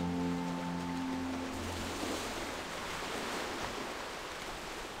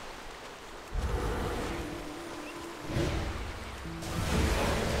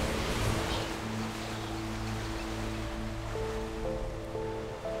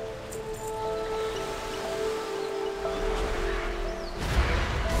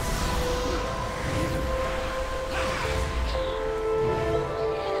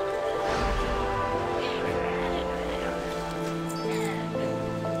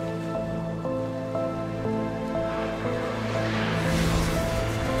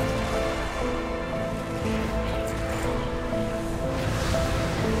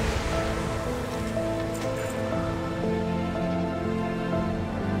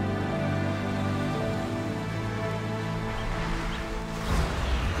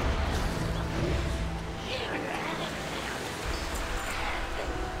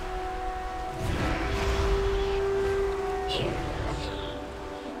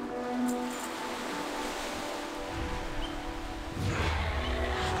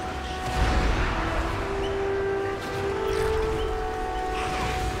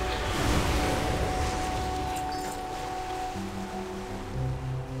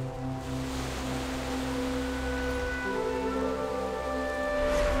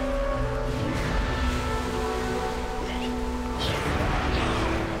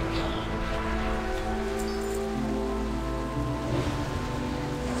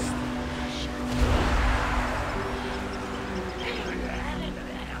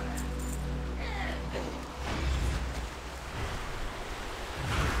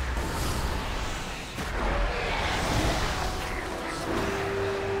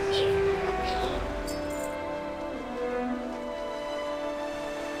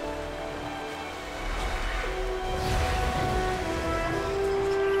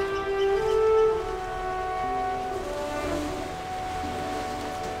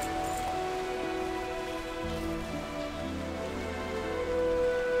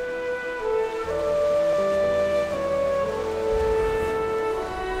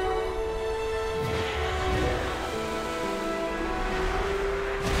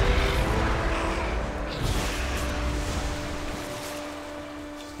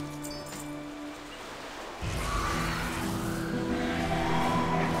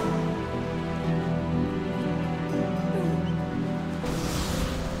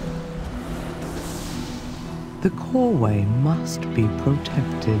 The coreway must be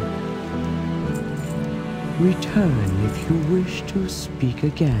protected. Return if you wish to speak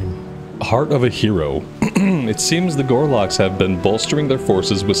again. Heart of a Hero. It seems the Gorloks have been bolstering their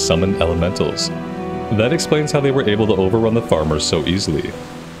forces with summoned elementals. That explains how they were able to overrun the farmers so easily.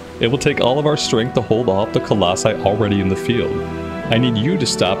 It will take all of our strength to hold off the Colossi already in the field. I need you to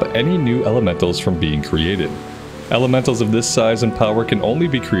stop any new elementals from being created. Elementals of this size and power can only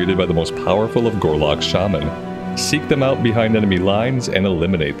be created by the most powerful of Gorlok shaman. Seek them out behind enemy lines and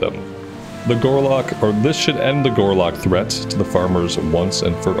eliminate them. The Gorlok, or this should end the Gorlok threat to the farmers once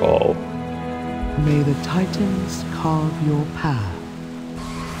and for all. May the Titans carve your path.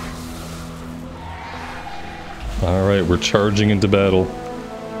 Alright, we're charging into battle.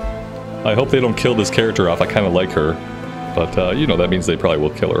 I hope they don't kill this character off. I kind of like her. But, you know, that means they probably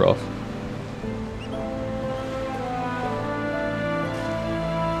will kill her off.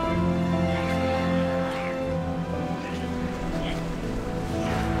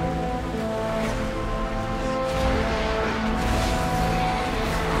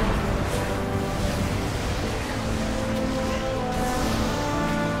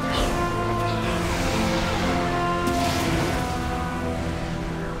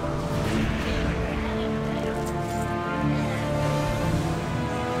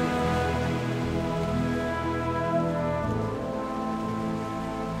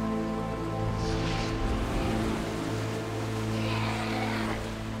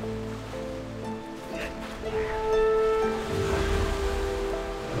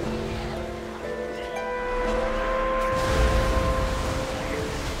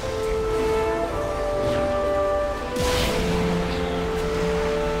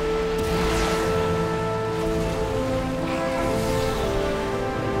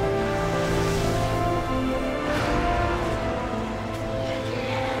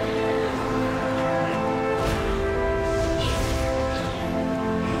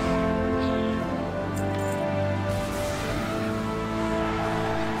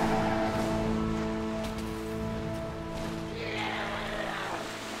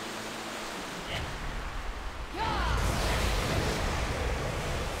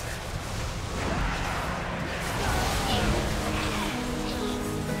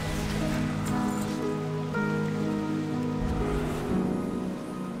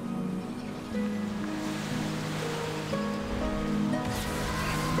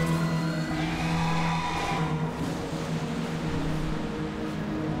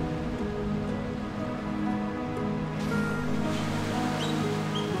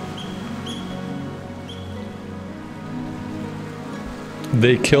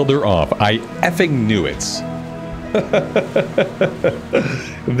 They killed her off. I effing knew it.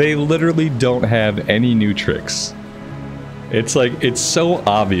 They literally don't have any new tricks. It's like, it's so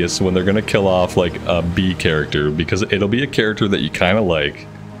obvious when they're gonna kill off like a B character, because it'll be a character that you kind of like.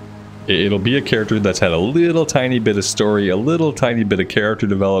 It'll be a character that's had a little tiny bit of story, a little tiny bit of character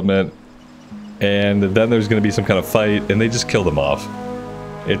development, and then there's gonna be some kind of fight, and they just kill them off.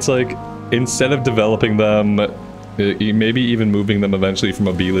 It's like, instead of developing them, maybe even moving them eventually from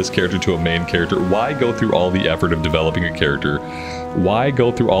a B-list character to a main character, why go through all the effort of developing a character? Why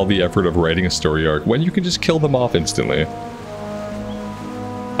go through all the effort of writing a story arc when you can just kill them off instantly?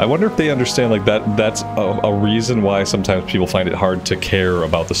 I wonder if they understand like that's a reason why sometimes people find it hard to care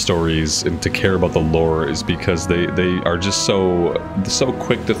about the stories and to care about the lore, is because they are just so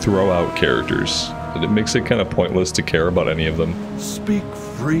quick to throw out characters. It makes it kind of pointless to care about any of them. Speak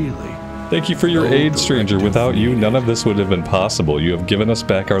freely. Thank you for your aid, stranger. Without you, none of this would have been possible. You have given us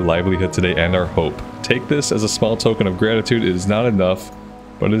back our livelihood today and our hope. Take this as a small token of gratitude. It is not enough,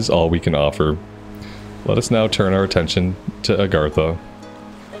 but it is all we can offer. Let us now turn our attention to Agartha.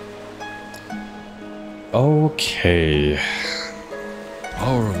 Okay.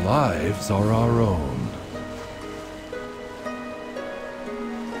 Our lives are our own.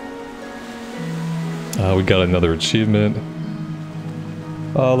 We got another achievement.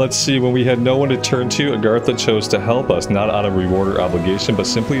 Let's see, when we had no one to turn to, Agartha chose to help us, not out of reward or obligation, but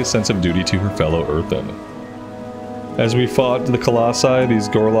simply a sense of duty to her fellow Earthen. As we fought the Colossi, these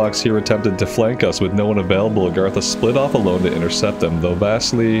Gorloks here attempted to flank us. With no one available, Agartha split off alone to intercept them, though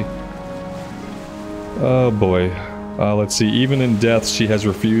vastly... Oh boy. Let's see, even in death, she has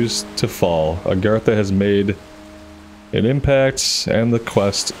refused to fall. Agartha has made an impact, and the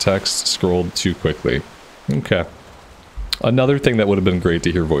quest text scrolled too quickly. Okay. Another thing that would have been great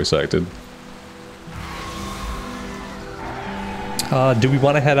to hear voice acted. Do we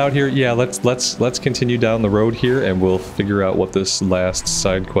want to head out here? Yeah, let's continue down the road here, and we'll figure out what this last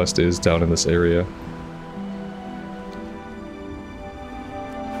side quest is down in this area.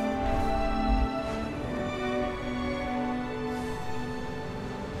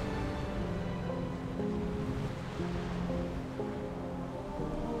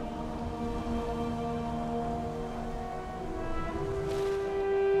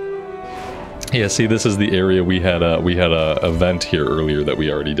 Yeah, see, this is the area we had a event here earlier that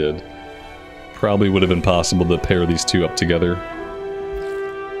we already did. Probably would have been possible to pair these two up together.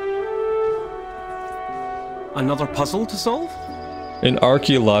 Another puzzle to solve? An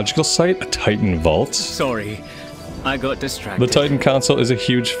archaeological site, a Titan vault. Sorry, I got distracted. The Titan console is a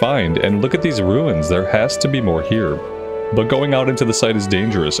huge find, and look at these ruins. There has to be more here. But going out into the site is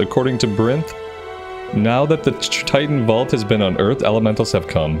dangerous. According to Brinth, now that the Titan vault has been unearthed, elementals have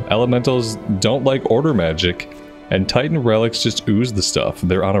come. Elementals don't like order magic, and Titan relics just ooze the stuff.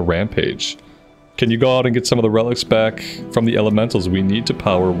 They're on a rampage. Can you go out and get some of the relics back from the elementals? We need to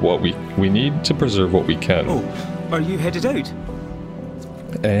power what we need to preserve what we can. Oh, are you headed out?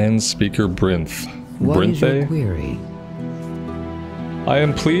 And Speaker Brinth. What is your query? I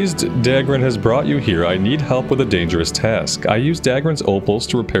am pleased Dagran has brought you here. I need help with a dangerous task. I used Dagran's opals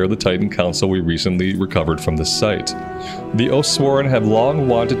to repair the Titan Council we recently recovered from this site. The Oathsworn have long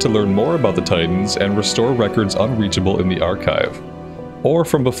wanted to learn more about the Titans and restore records unreachable in the archive, or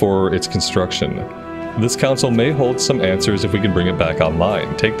from before its construction. This council may hold some answers if we can bring it back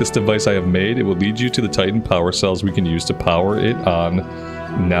online. Take this device I have made. It will lead you to the Titan power cells we can use to power it on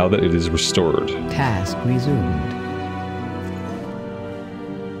now that it is restored. Task resumed.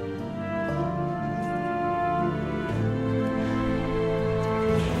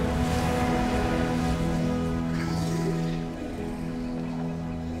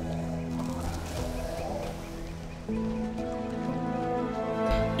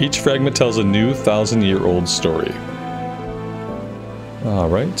 Each fragment tells a new 1,000-year-old story. All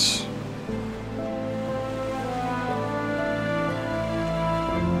right.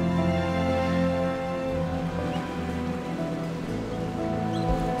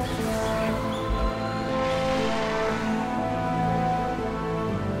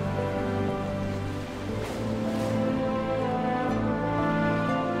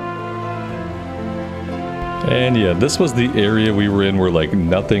 And yeah, this was the area we were in where like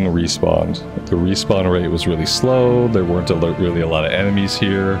nothing respawned. The respawn rate was really slow, there weren't really a lot of enemies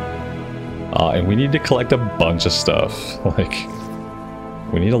here. And we need to collect a bunch of stuff. Like,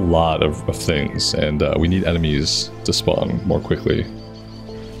 we need a lot of things, and we need enemies to spawn more quickly.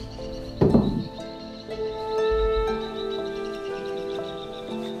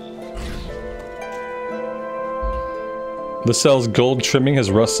 The cell's gold trimming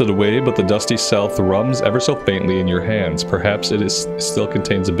has rusted away, but the dusty cell thrums ever so faintly in your hands. Perhaps it still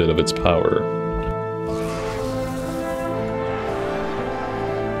contains a bit of its power.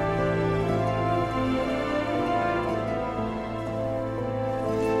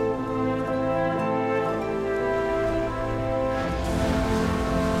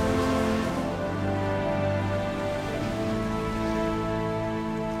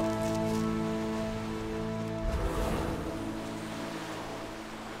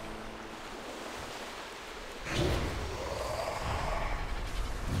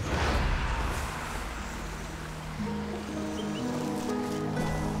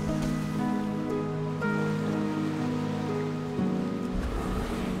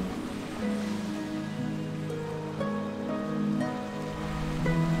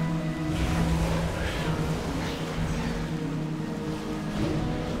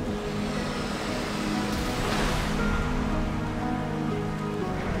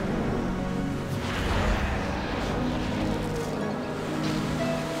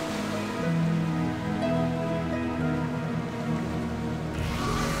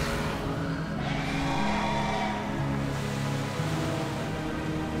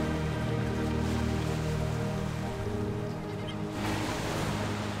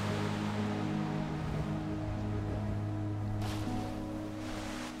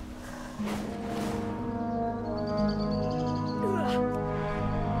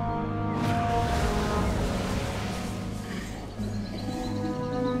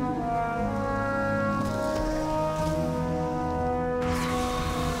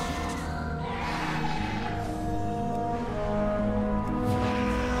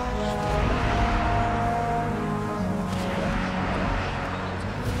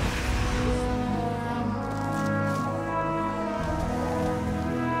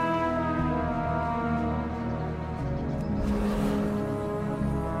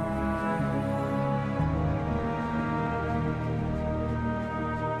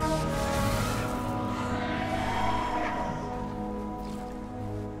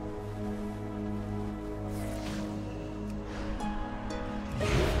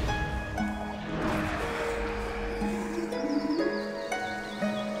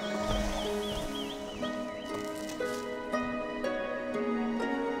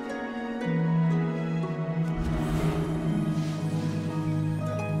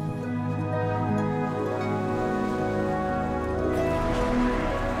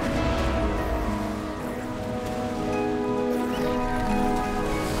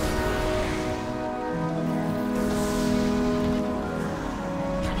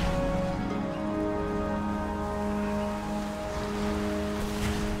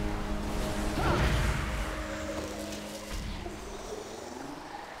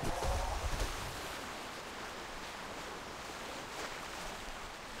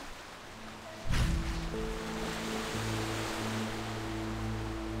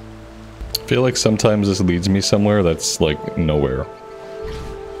 I feel like sometimes this leads me somewhere that's like nowhere.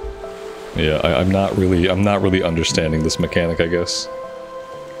 Yeah, I'm not really understanding this mechanic, I guess.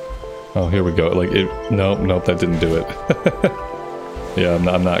 Oh, here we go. Like it. Nope, that didn't do it. Yeah,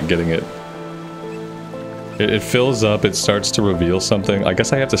 I'm not getting it. It fills up. It starts to reveal something. I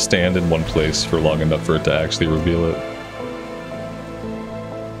guess I have to stand in one place for long enough for it to actually reveal it.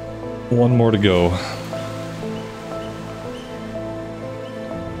 One more to go.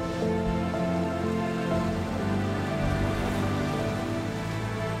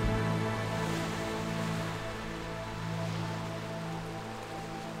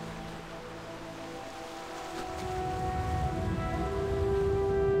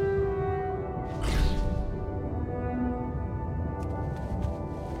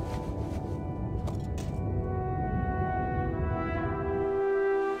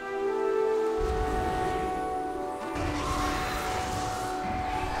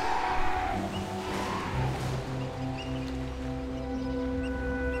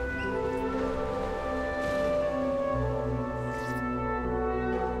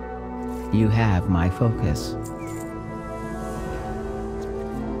 You have my focus.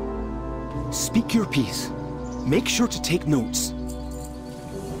 Speak your piece. Make sure to take notes.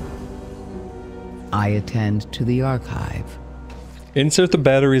 I attend to the archive. Insert the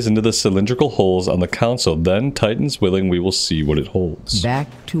batteries into the cylindrical holes on the console, then, Titans willing, we will see what it holds. Back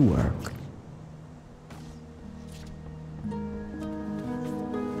to work.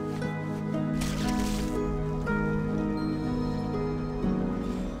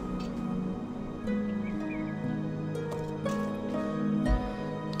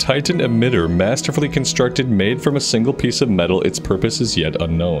 Titan emitter, masterfully constructed, made from a single piece of metal. Its purpose is yet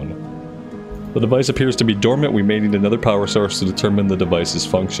unknown. The device appears to be dormant. We may need another power source to determine the device's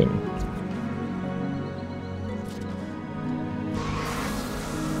function.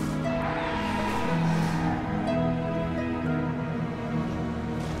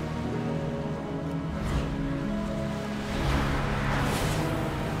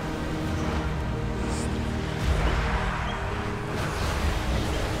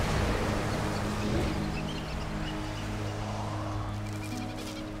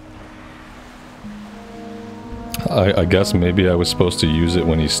 I guess maybe I was supposed to use it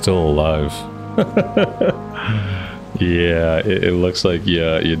when he's still alive. Yeah, it looks like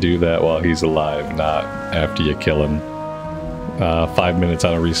you do that while he's alive, not after you kill him. 5 minutes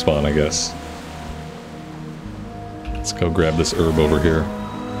on a respawn, I guess. Let's go grab this herb over here.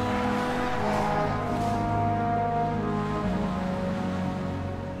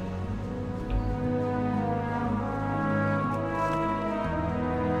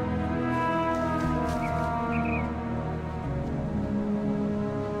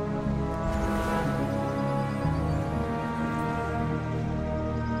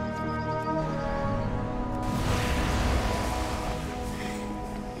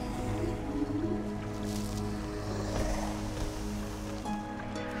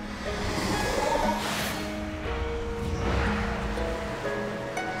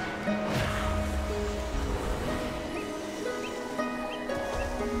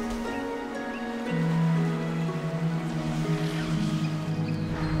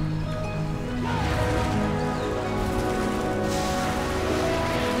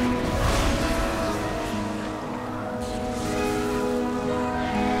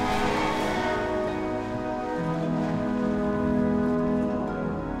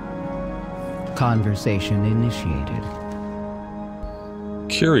 Conversation initiated.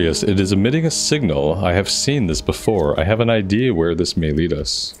 Curious, it is emitting a signal. I have seen this before. I have an idea where this may lead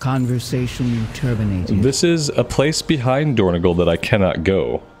us. Conversation terminated. This is a place behind Dornigal that I cannot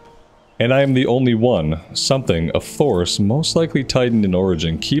go. And I am the only one. Something, a force, most likely Titan in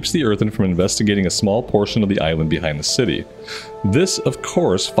origin, keeps the Earthen from investigating a small portion of the island behind the city. This, of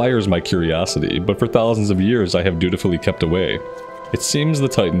course, fires my curiosity, but for thousands of years I have dutifully kept away. It seems the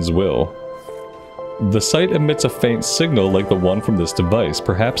Titans will. The site emits a faint signal like the one from this device.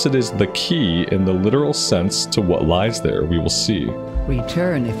 Perhaps it is the key in the literal sense to what lies there. We will see.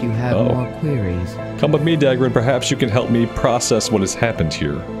 Return if you have more queries. Come with me, Dagrin. Perhaps you can help me process what has happened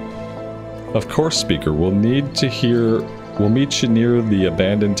here. Of course, Speaker. We'll meet you near the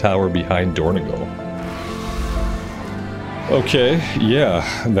abandoned tower behind Dornigal. Okay, yeah,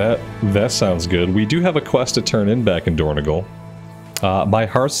 that sounds good. We do have a quest to turn in back in Dornigal. My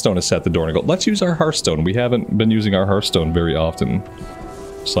Hearthstone is set to Dornigal. Let's use our Hearthstone. We haven't been using our Hearthstone very often.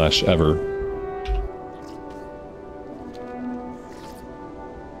 / ever.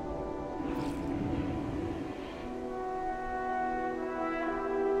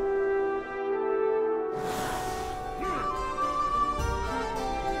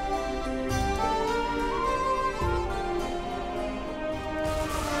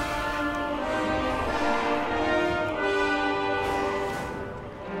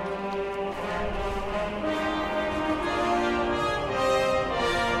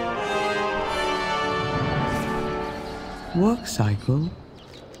 Work cycle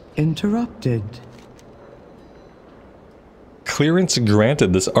interrupted. Clearance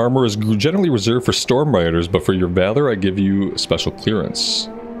granted. This armor is generally reserved for storm riders, but for your valor I give you special clearance.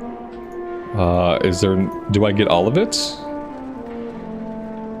 Do I get all of it?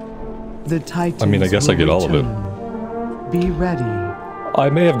 The Titans I mean, I guess I get all of it. Be ready. I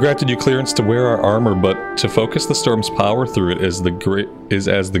may have granted you clearance to wear our armor, but to focus the storm's power through it is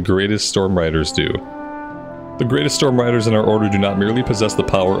as the greatest storm riders do. The greatest storm riders in our order do not merely possess the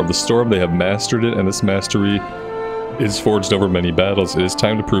power of the storm, they have mastered it, and this mastery is forged over many battles. It is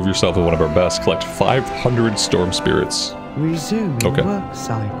time to prove yourself as one of our best. Collect 500 storm spirits. Resume work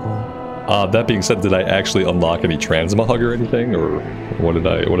cycle. That being said, did I actually unlock any transmog or anything, or what did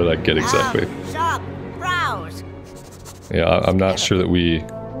I get exactly? Shop, browse. Yeah, I'm not sure that we...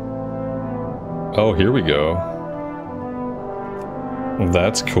 Oh, here we go.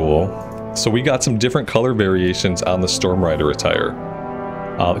 That's cool. So we got some different color variations on the Storm Rider attire.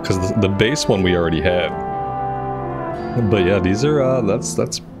 Because the base one we already had. But yeah, these are,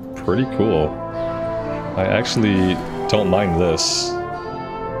 that's pretty cool. I actually don't mind this.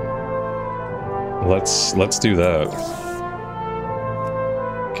 Let's do that.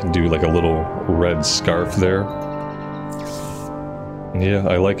 Can do like a little red scarf there. Yeah,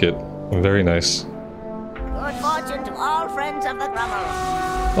 I like it. Very nice. Good fortune to all friends of the Grumble.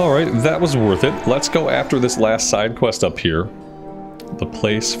 Alright, that was worth it. Let's go after this last side quest up here. The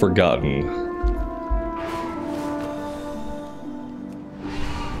Place Forgotten.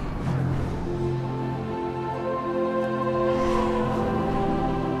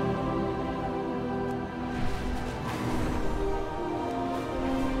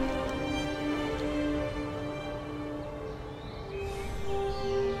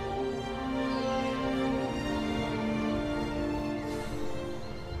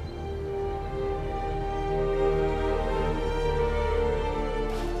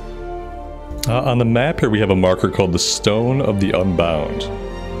 On the map here we have a marker called the Stone of the Unbound.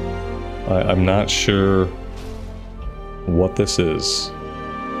 I'm not sure what this is.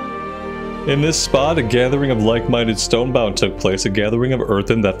 In this spot, a gathering of like-minded stonebound took place, a gathering of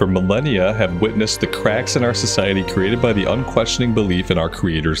earthen that for millennia have witnessed the cracks in our society created by the unquestioning belief in our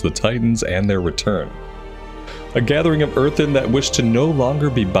creators, the Titans, and their return. A gathering of earthen that wished to no longer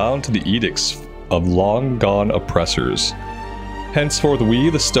be bound to the edicts of long-gone oppressors. Henceforth we,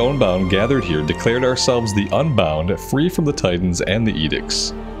 the Stonebound, gathered here, declared ourselves the Unbound, free from the Titans and the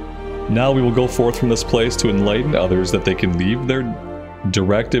edicts. Now we will go forth from this place to enlighten others that they can leave their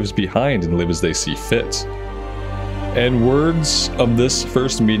directives behind and live as they see fit. And words of this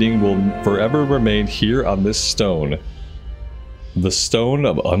first meeting will forever remain here on this stone. The Stone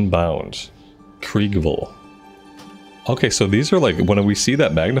of Unbound. Kriegville. Okay, so these are like, when we see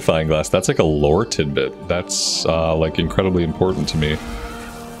that magnifying glass, that's like a lore tidbit. That's like incredibly important to me.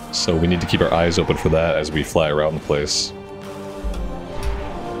 So we need to keep our eyes open for that as we fly around the place.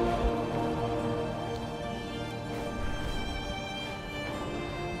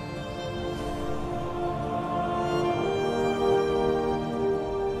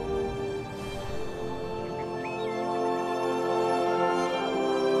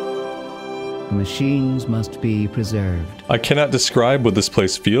 The machines must be preserved. I cannot describe what this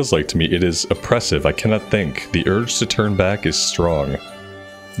place feels like to me. It is oppressive. I cannot think. The urge to turn back is strong.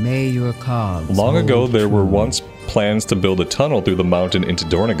 May your cause Long ago, there were once plans to build a tunnel through the mountain into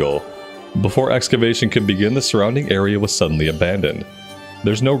Dornegal. Before excavation could begin, the surrounding area was suddenly abandoned.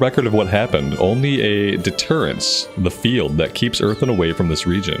 There's no record of what happened, only a deterrence, the field that keeps earthen away from this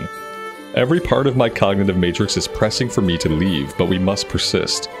region. Every part of my cognitive matrix is pressing for me to leave, but we must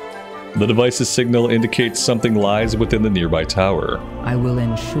persist. The device's signal indicates something lies within the nearby tower. I will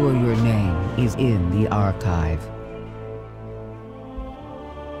ensure your name is in the archive.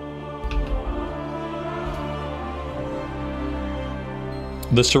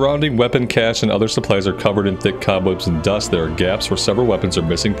 The surrounding weapon cache and other supplies are covered in thick cobwebs and dust. There are gaps where several weapons are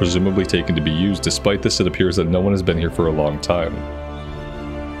missing, presumably taken to be used. Despite this, it appears that no one has been here for a long time.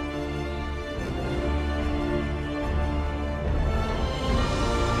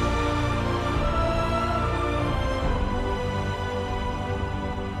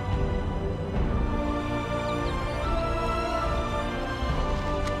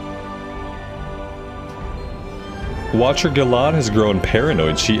 Watcher Galan has grown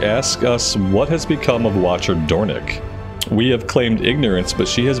paranoid. She asks us what has become of Watcher Dornick. We have claimed ignorance, but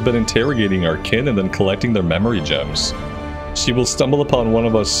she has been interrogating our kin and then collecting their memory gems. She will stumble upon one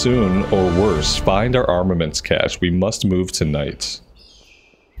of us soon, or worse, find our armaments cache. We must move tonight.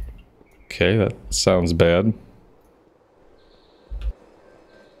 Okay, that sounds bad.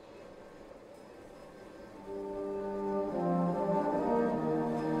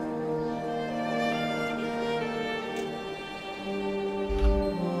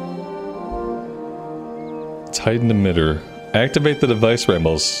 Titan emitter. Activate the device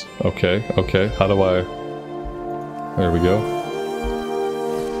rambles. Okay, okay. How do I... There we go.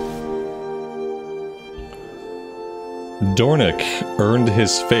 Dornick earned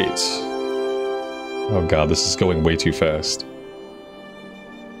his fate. Oh god, this is going way too fast.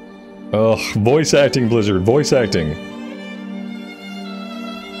 Oh, voice acting, Blizzard. Voice acting.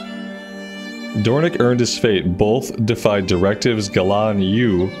 Dornick earned his fate. Both defied directives. Galan,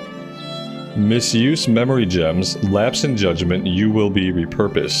 you... misuse memory gems, lapse in judgment, you will be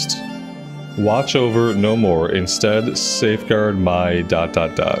repurposed. Watch over no more, instead safeguard my ...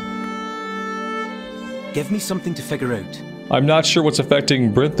 Give me something to figure out. I'm not sure what's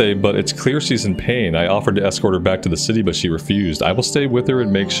affecting Brinthe, but it's clear she's in pain. I offered to escort her back to the city, but she refused. I will stay with her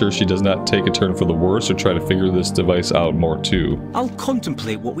and make sure she does not take a turn for the worse or try to figure this device out more too. I'll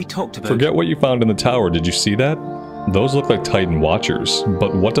contemplate what we talked about. Forget what you found in the tower, did you see that? Those look like Titan Watchers,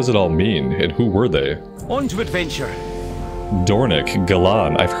 but what does it all mean, and who were they? On to adventure! Dornick,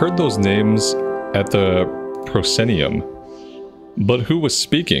 Galan, I've heard those names at the proscenium. But who was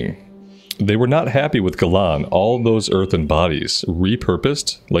speaking? They were not happy with Galan, all those earthen bodies.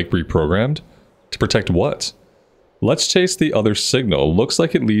 Repurposed? Like reprogrammed? To protect what? Let's chase the other signal. Looks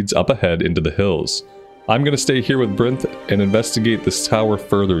like it leads up ahead into the hills. I'm gonna stay here with Brinth and investigate this tower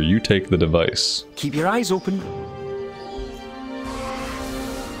further. You take the device. Keep your eyes open.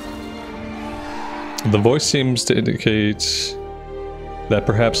 The voice seems to indicate that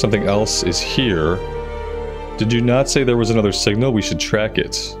perhaps something else is here. Did you not say there was another signal? We should track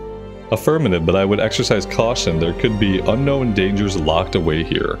it. Affirmative, but I would exercise caution. There could be unknown dangers locked away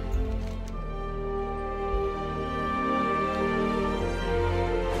here.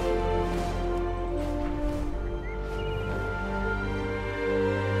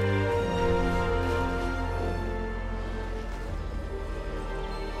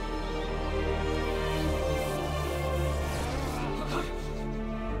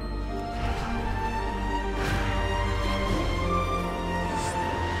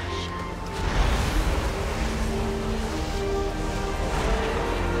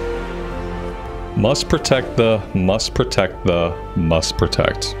 Must protect the, must protect the, must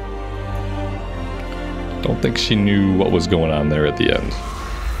protect. Don't think she knew what was going on there at the end.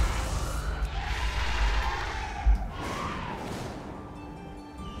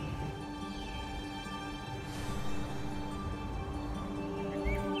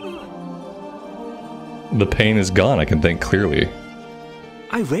 The pain is gone, I can think clearly.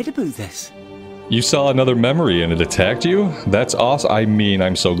 I read about this. You saw another memory and it attacked you? That's awesome. I mean,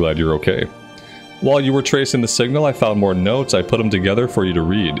 I'm so glad you're okay. While you were tracing the signal, I found more notes. I put them together for you to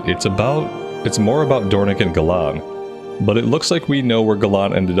read. It's more about Dornick and Galan. But it looks like we know where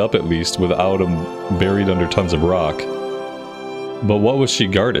Galan ended up, at least, without him buried under tons of rock. But what was she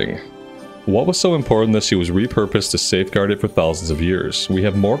guarding? What was so important that she was repurposed to safeguard it for thousands of years? We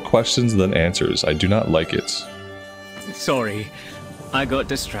have more questions than answers. I do not like it. Sorry, I got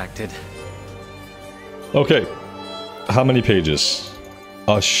distracted. Okay, how many pages?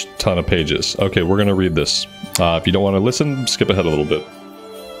 A ton of pages. Okay, we're gonna read this. If you don't want to listen, skip ahead a little bit.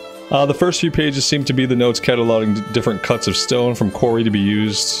 The first few pages seem to be the notes cataloging different cuts of stone from quarry to be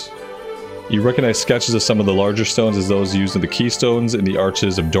used. You recognize sketches of some of the larger stones as those used in the keystones in the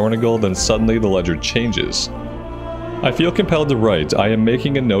arches of Dornigal, then suddenly the ledger changes. I feel compelled to write. I am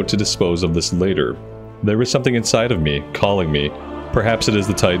making a note to dispose of this later. There is something inside of me, calling me. Perhaps it is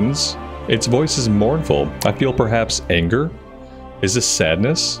the Titans. Its voice is mournful. I feel perhaps anger? Is this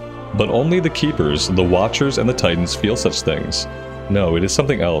sadness? But only the Keepers, the Watchers, and the Titans feel such things. No, it is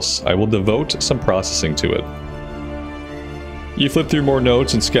something else. I will devote some processing to it. You flip through more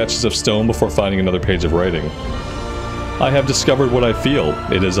notes and sketches of stone before finding another page of writing. I have discovered what I feel.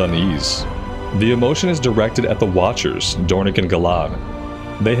 It is unease. The emotion is directed at the Watchers, Dornick and Galan.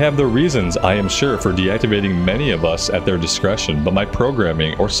 They have their reasons, I am sure, for deactivating many of us at their discretion, but my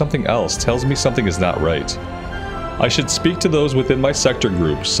programming, or something else, tells me something is not right. I should speak to those within my sector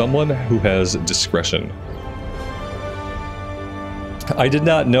group, someone who has discretion. I did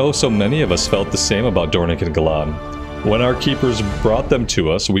not know so many of us felt the same about Dornick and Galan. When our keepers brought them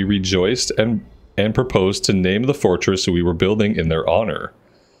to us, we rejoiced and proposed to name the fortress we were building in their honor.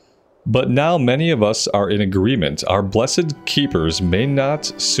 But now many of us are in agreement. Our blessed keepers may not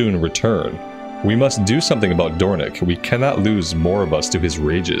soon return. We must do something about Dornick. We cannot lose more of us to his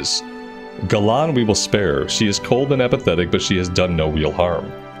rages. Galan we will spare. She is cold and apathetic, but she has done no real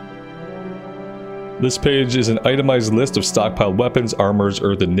harm. This page is an itemized list of stockpiled weapons, armors,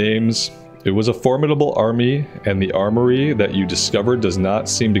 earthen names. It was a formidable army, and the armory that you discovered does not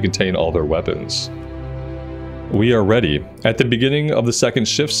seem to contain all their weapons. We are ready. At the beginning of the second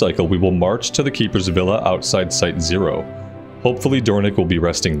shift cycle, we will march to the Keeper's Villa outside Site 0. Hopefully Dornick will be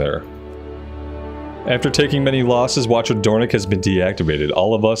resting there. After taking many losses, Watcher Dornick has been deactivated.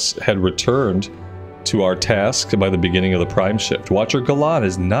 All of us had returned to our task by the beginning of the Prime Shift. Watcher Galan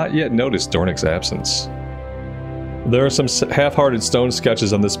has not yet noticed Dornick's absence. There are some half-hearted stone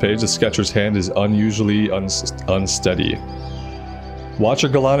sketches on this page. The sketcher's hand is unusually unsteady. Watcher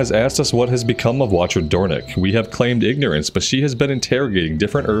Galan has asked us what has become of Watcher Dornick. We have claimed ignorance, but she has been interrogating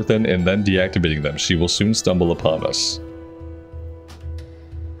different earthen and then deactivating them. She will soon stumble upon us.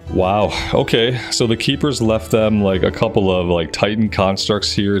 Wow, okay, so the Keepers left them like a couple of like Titan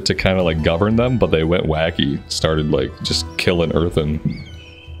constructs here to kind of like govern them, but they went wacky, started like just killing earthen.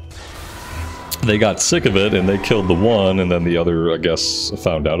 They got sick of it and they killed the one, and then the other, I guess,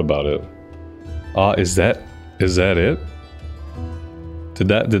 found out about it. Is that it? Did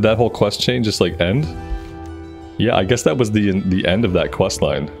that whole quest chain just like end? Yeah, I guess that was the end of that quest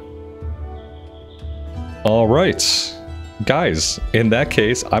line. All right. Guys, in that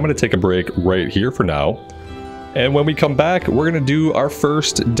case, I'm going to take a break right here for now. And when we come back, we're going to do our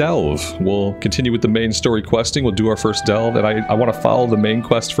first delve. We'll continue with the main story questing. We'll do our first delve, and I want to follow the main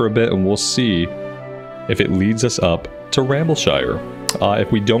quest for a bit, and we'll see if it leads us up to Rambleshire.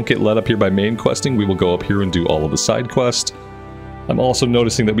 If we don't get led up here by main questing, we will go up here and do all of the side quests. I'm also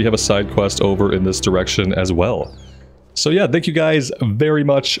noticing that we have a side quest over in this direction as well. So yeah, thank you guys very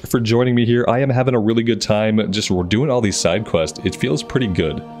much for joining me here. I am having a really good time just doing all these side quests. It feels pretty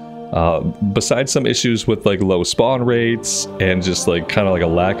good. Besides some issues with like low spawn rates and just like kind of like a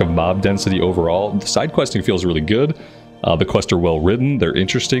lack of mob density overall, the side questing feels really good. The quests are well written, they're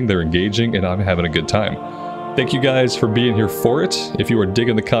interesting, they're engaging, and I'm having a good time. Thank you guys for being here for it. If you are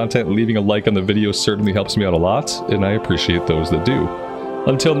digging the content, leaving a like on the video certainly helps me out a lot, and I appreciate those that do.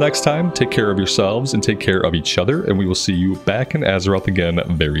 Until next time, take care of yourselves and take care of each other, and we will see you back in Azeroth again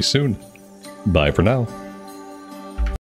very soon. Bye for now.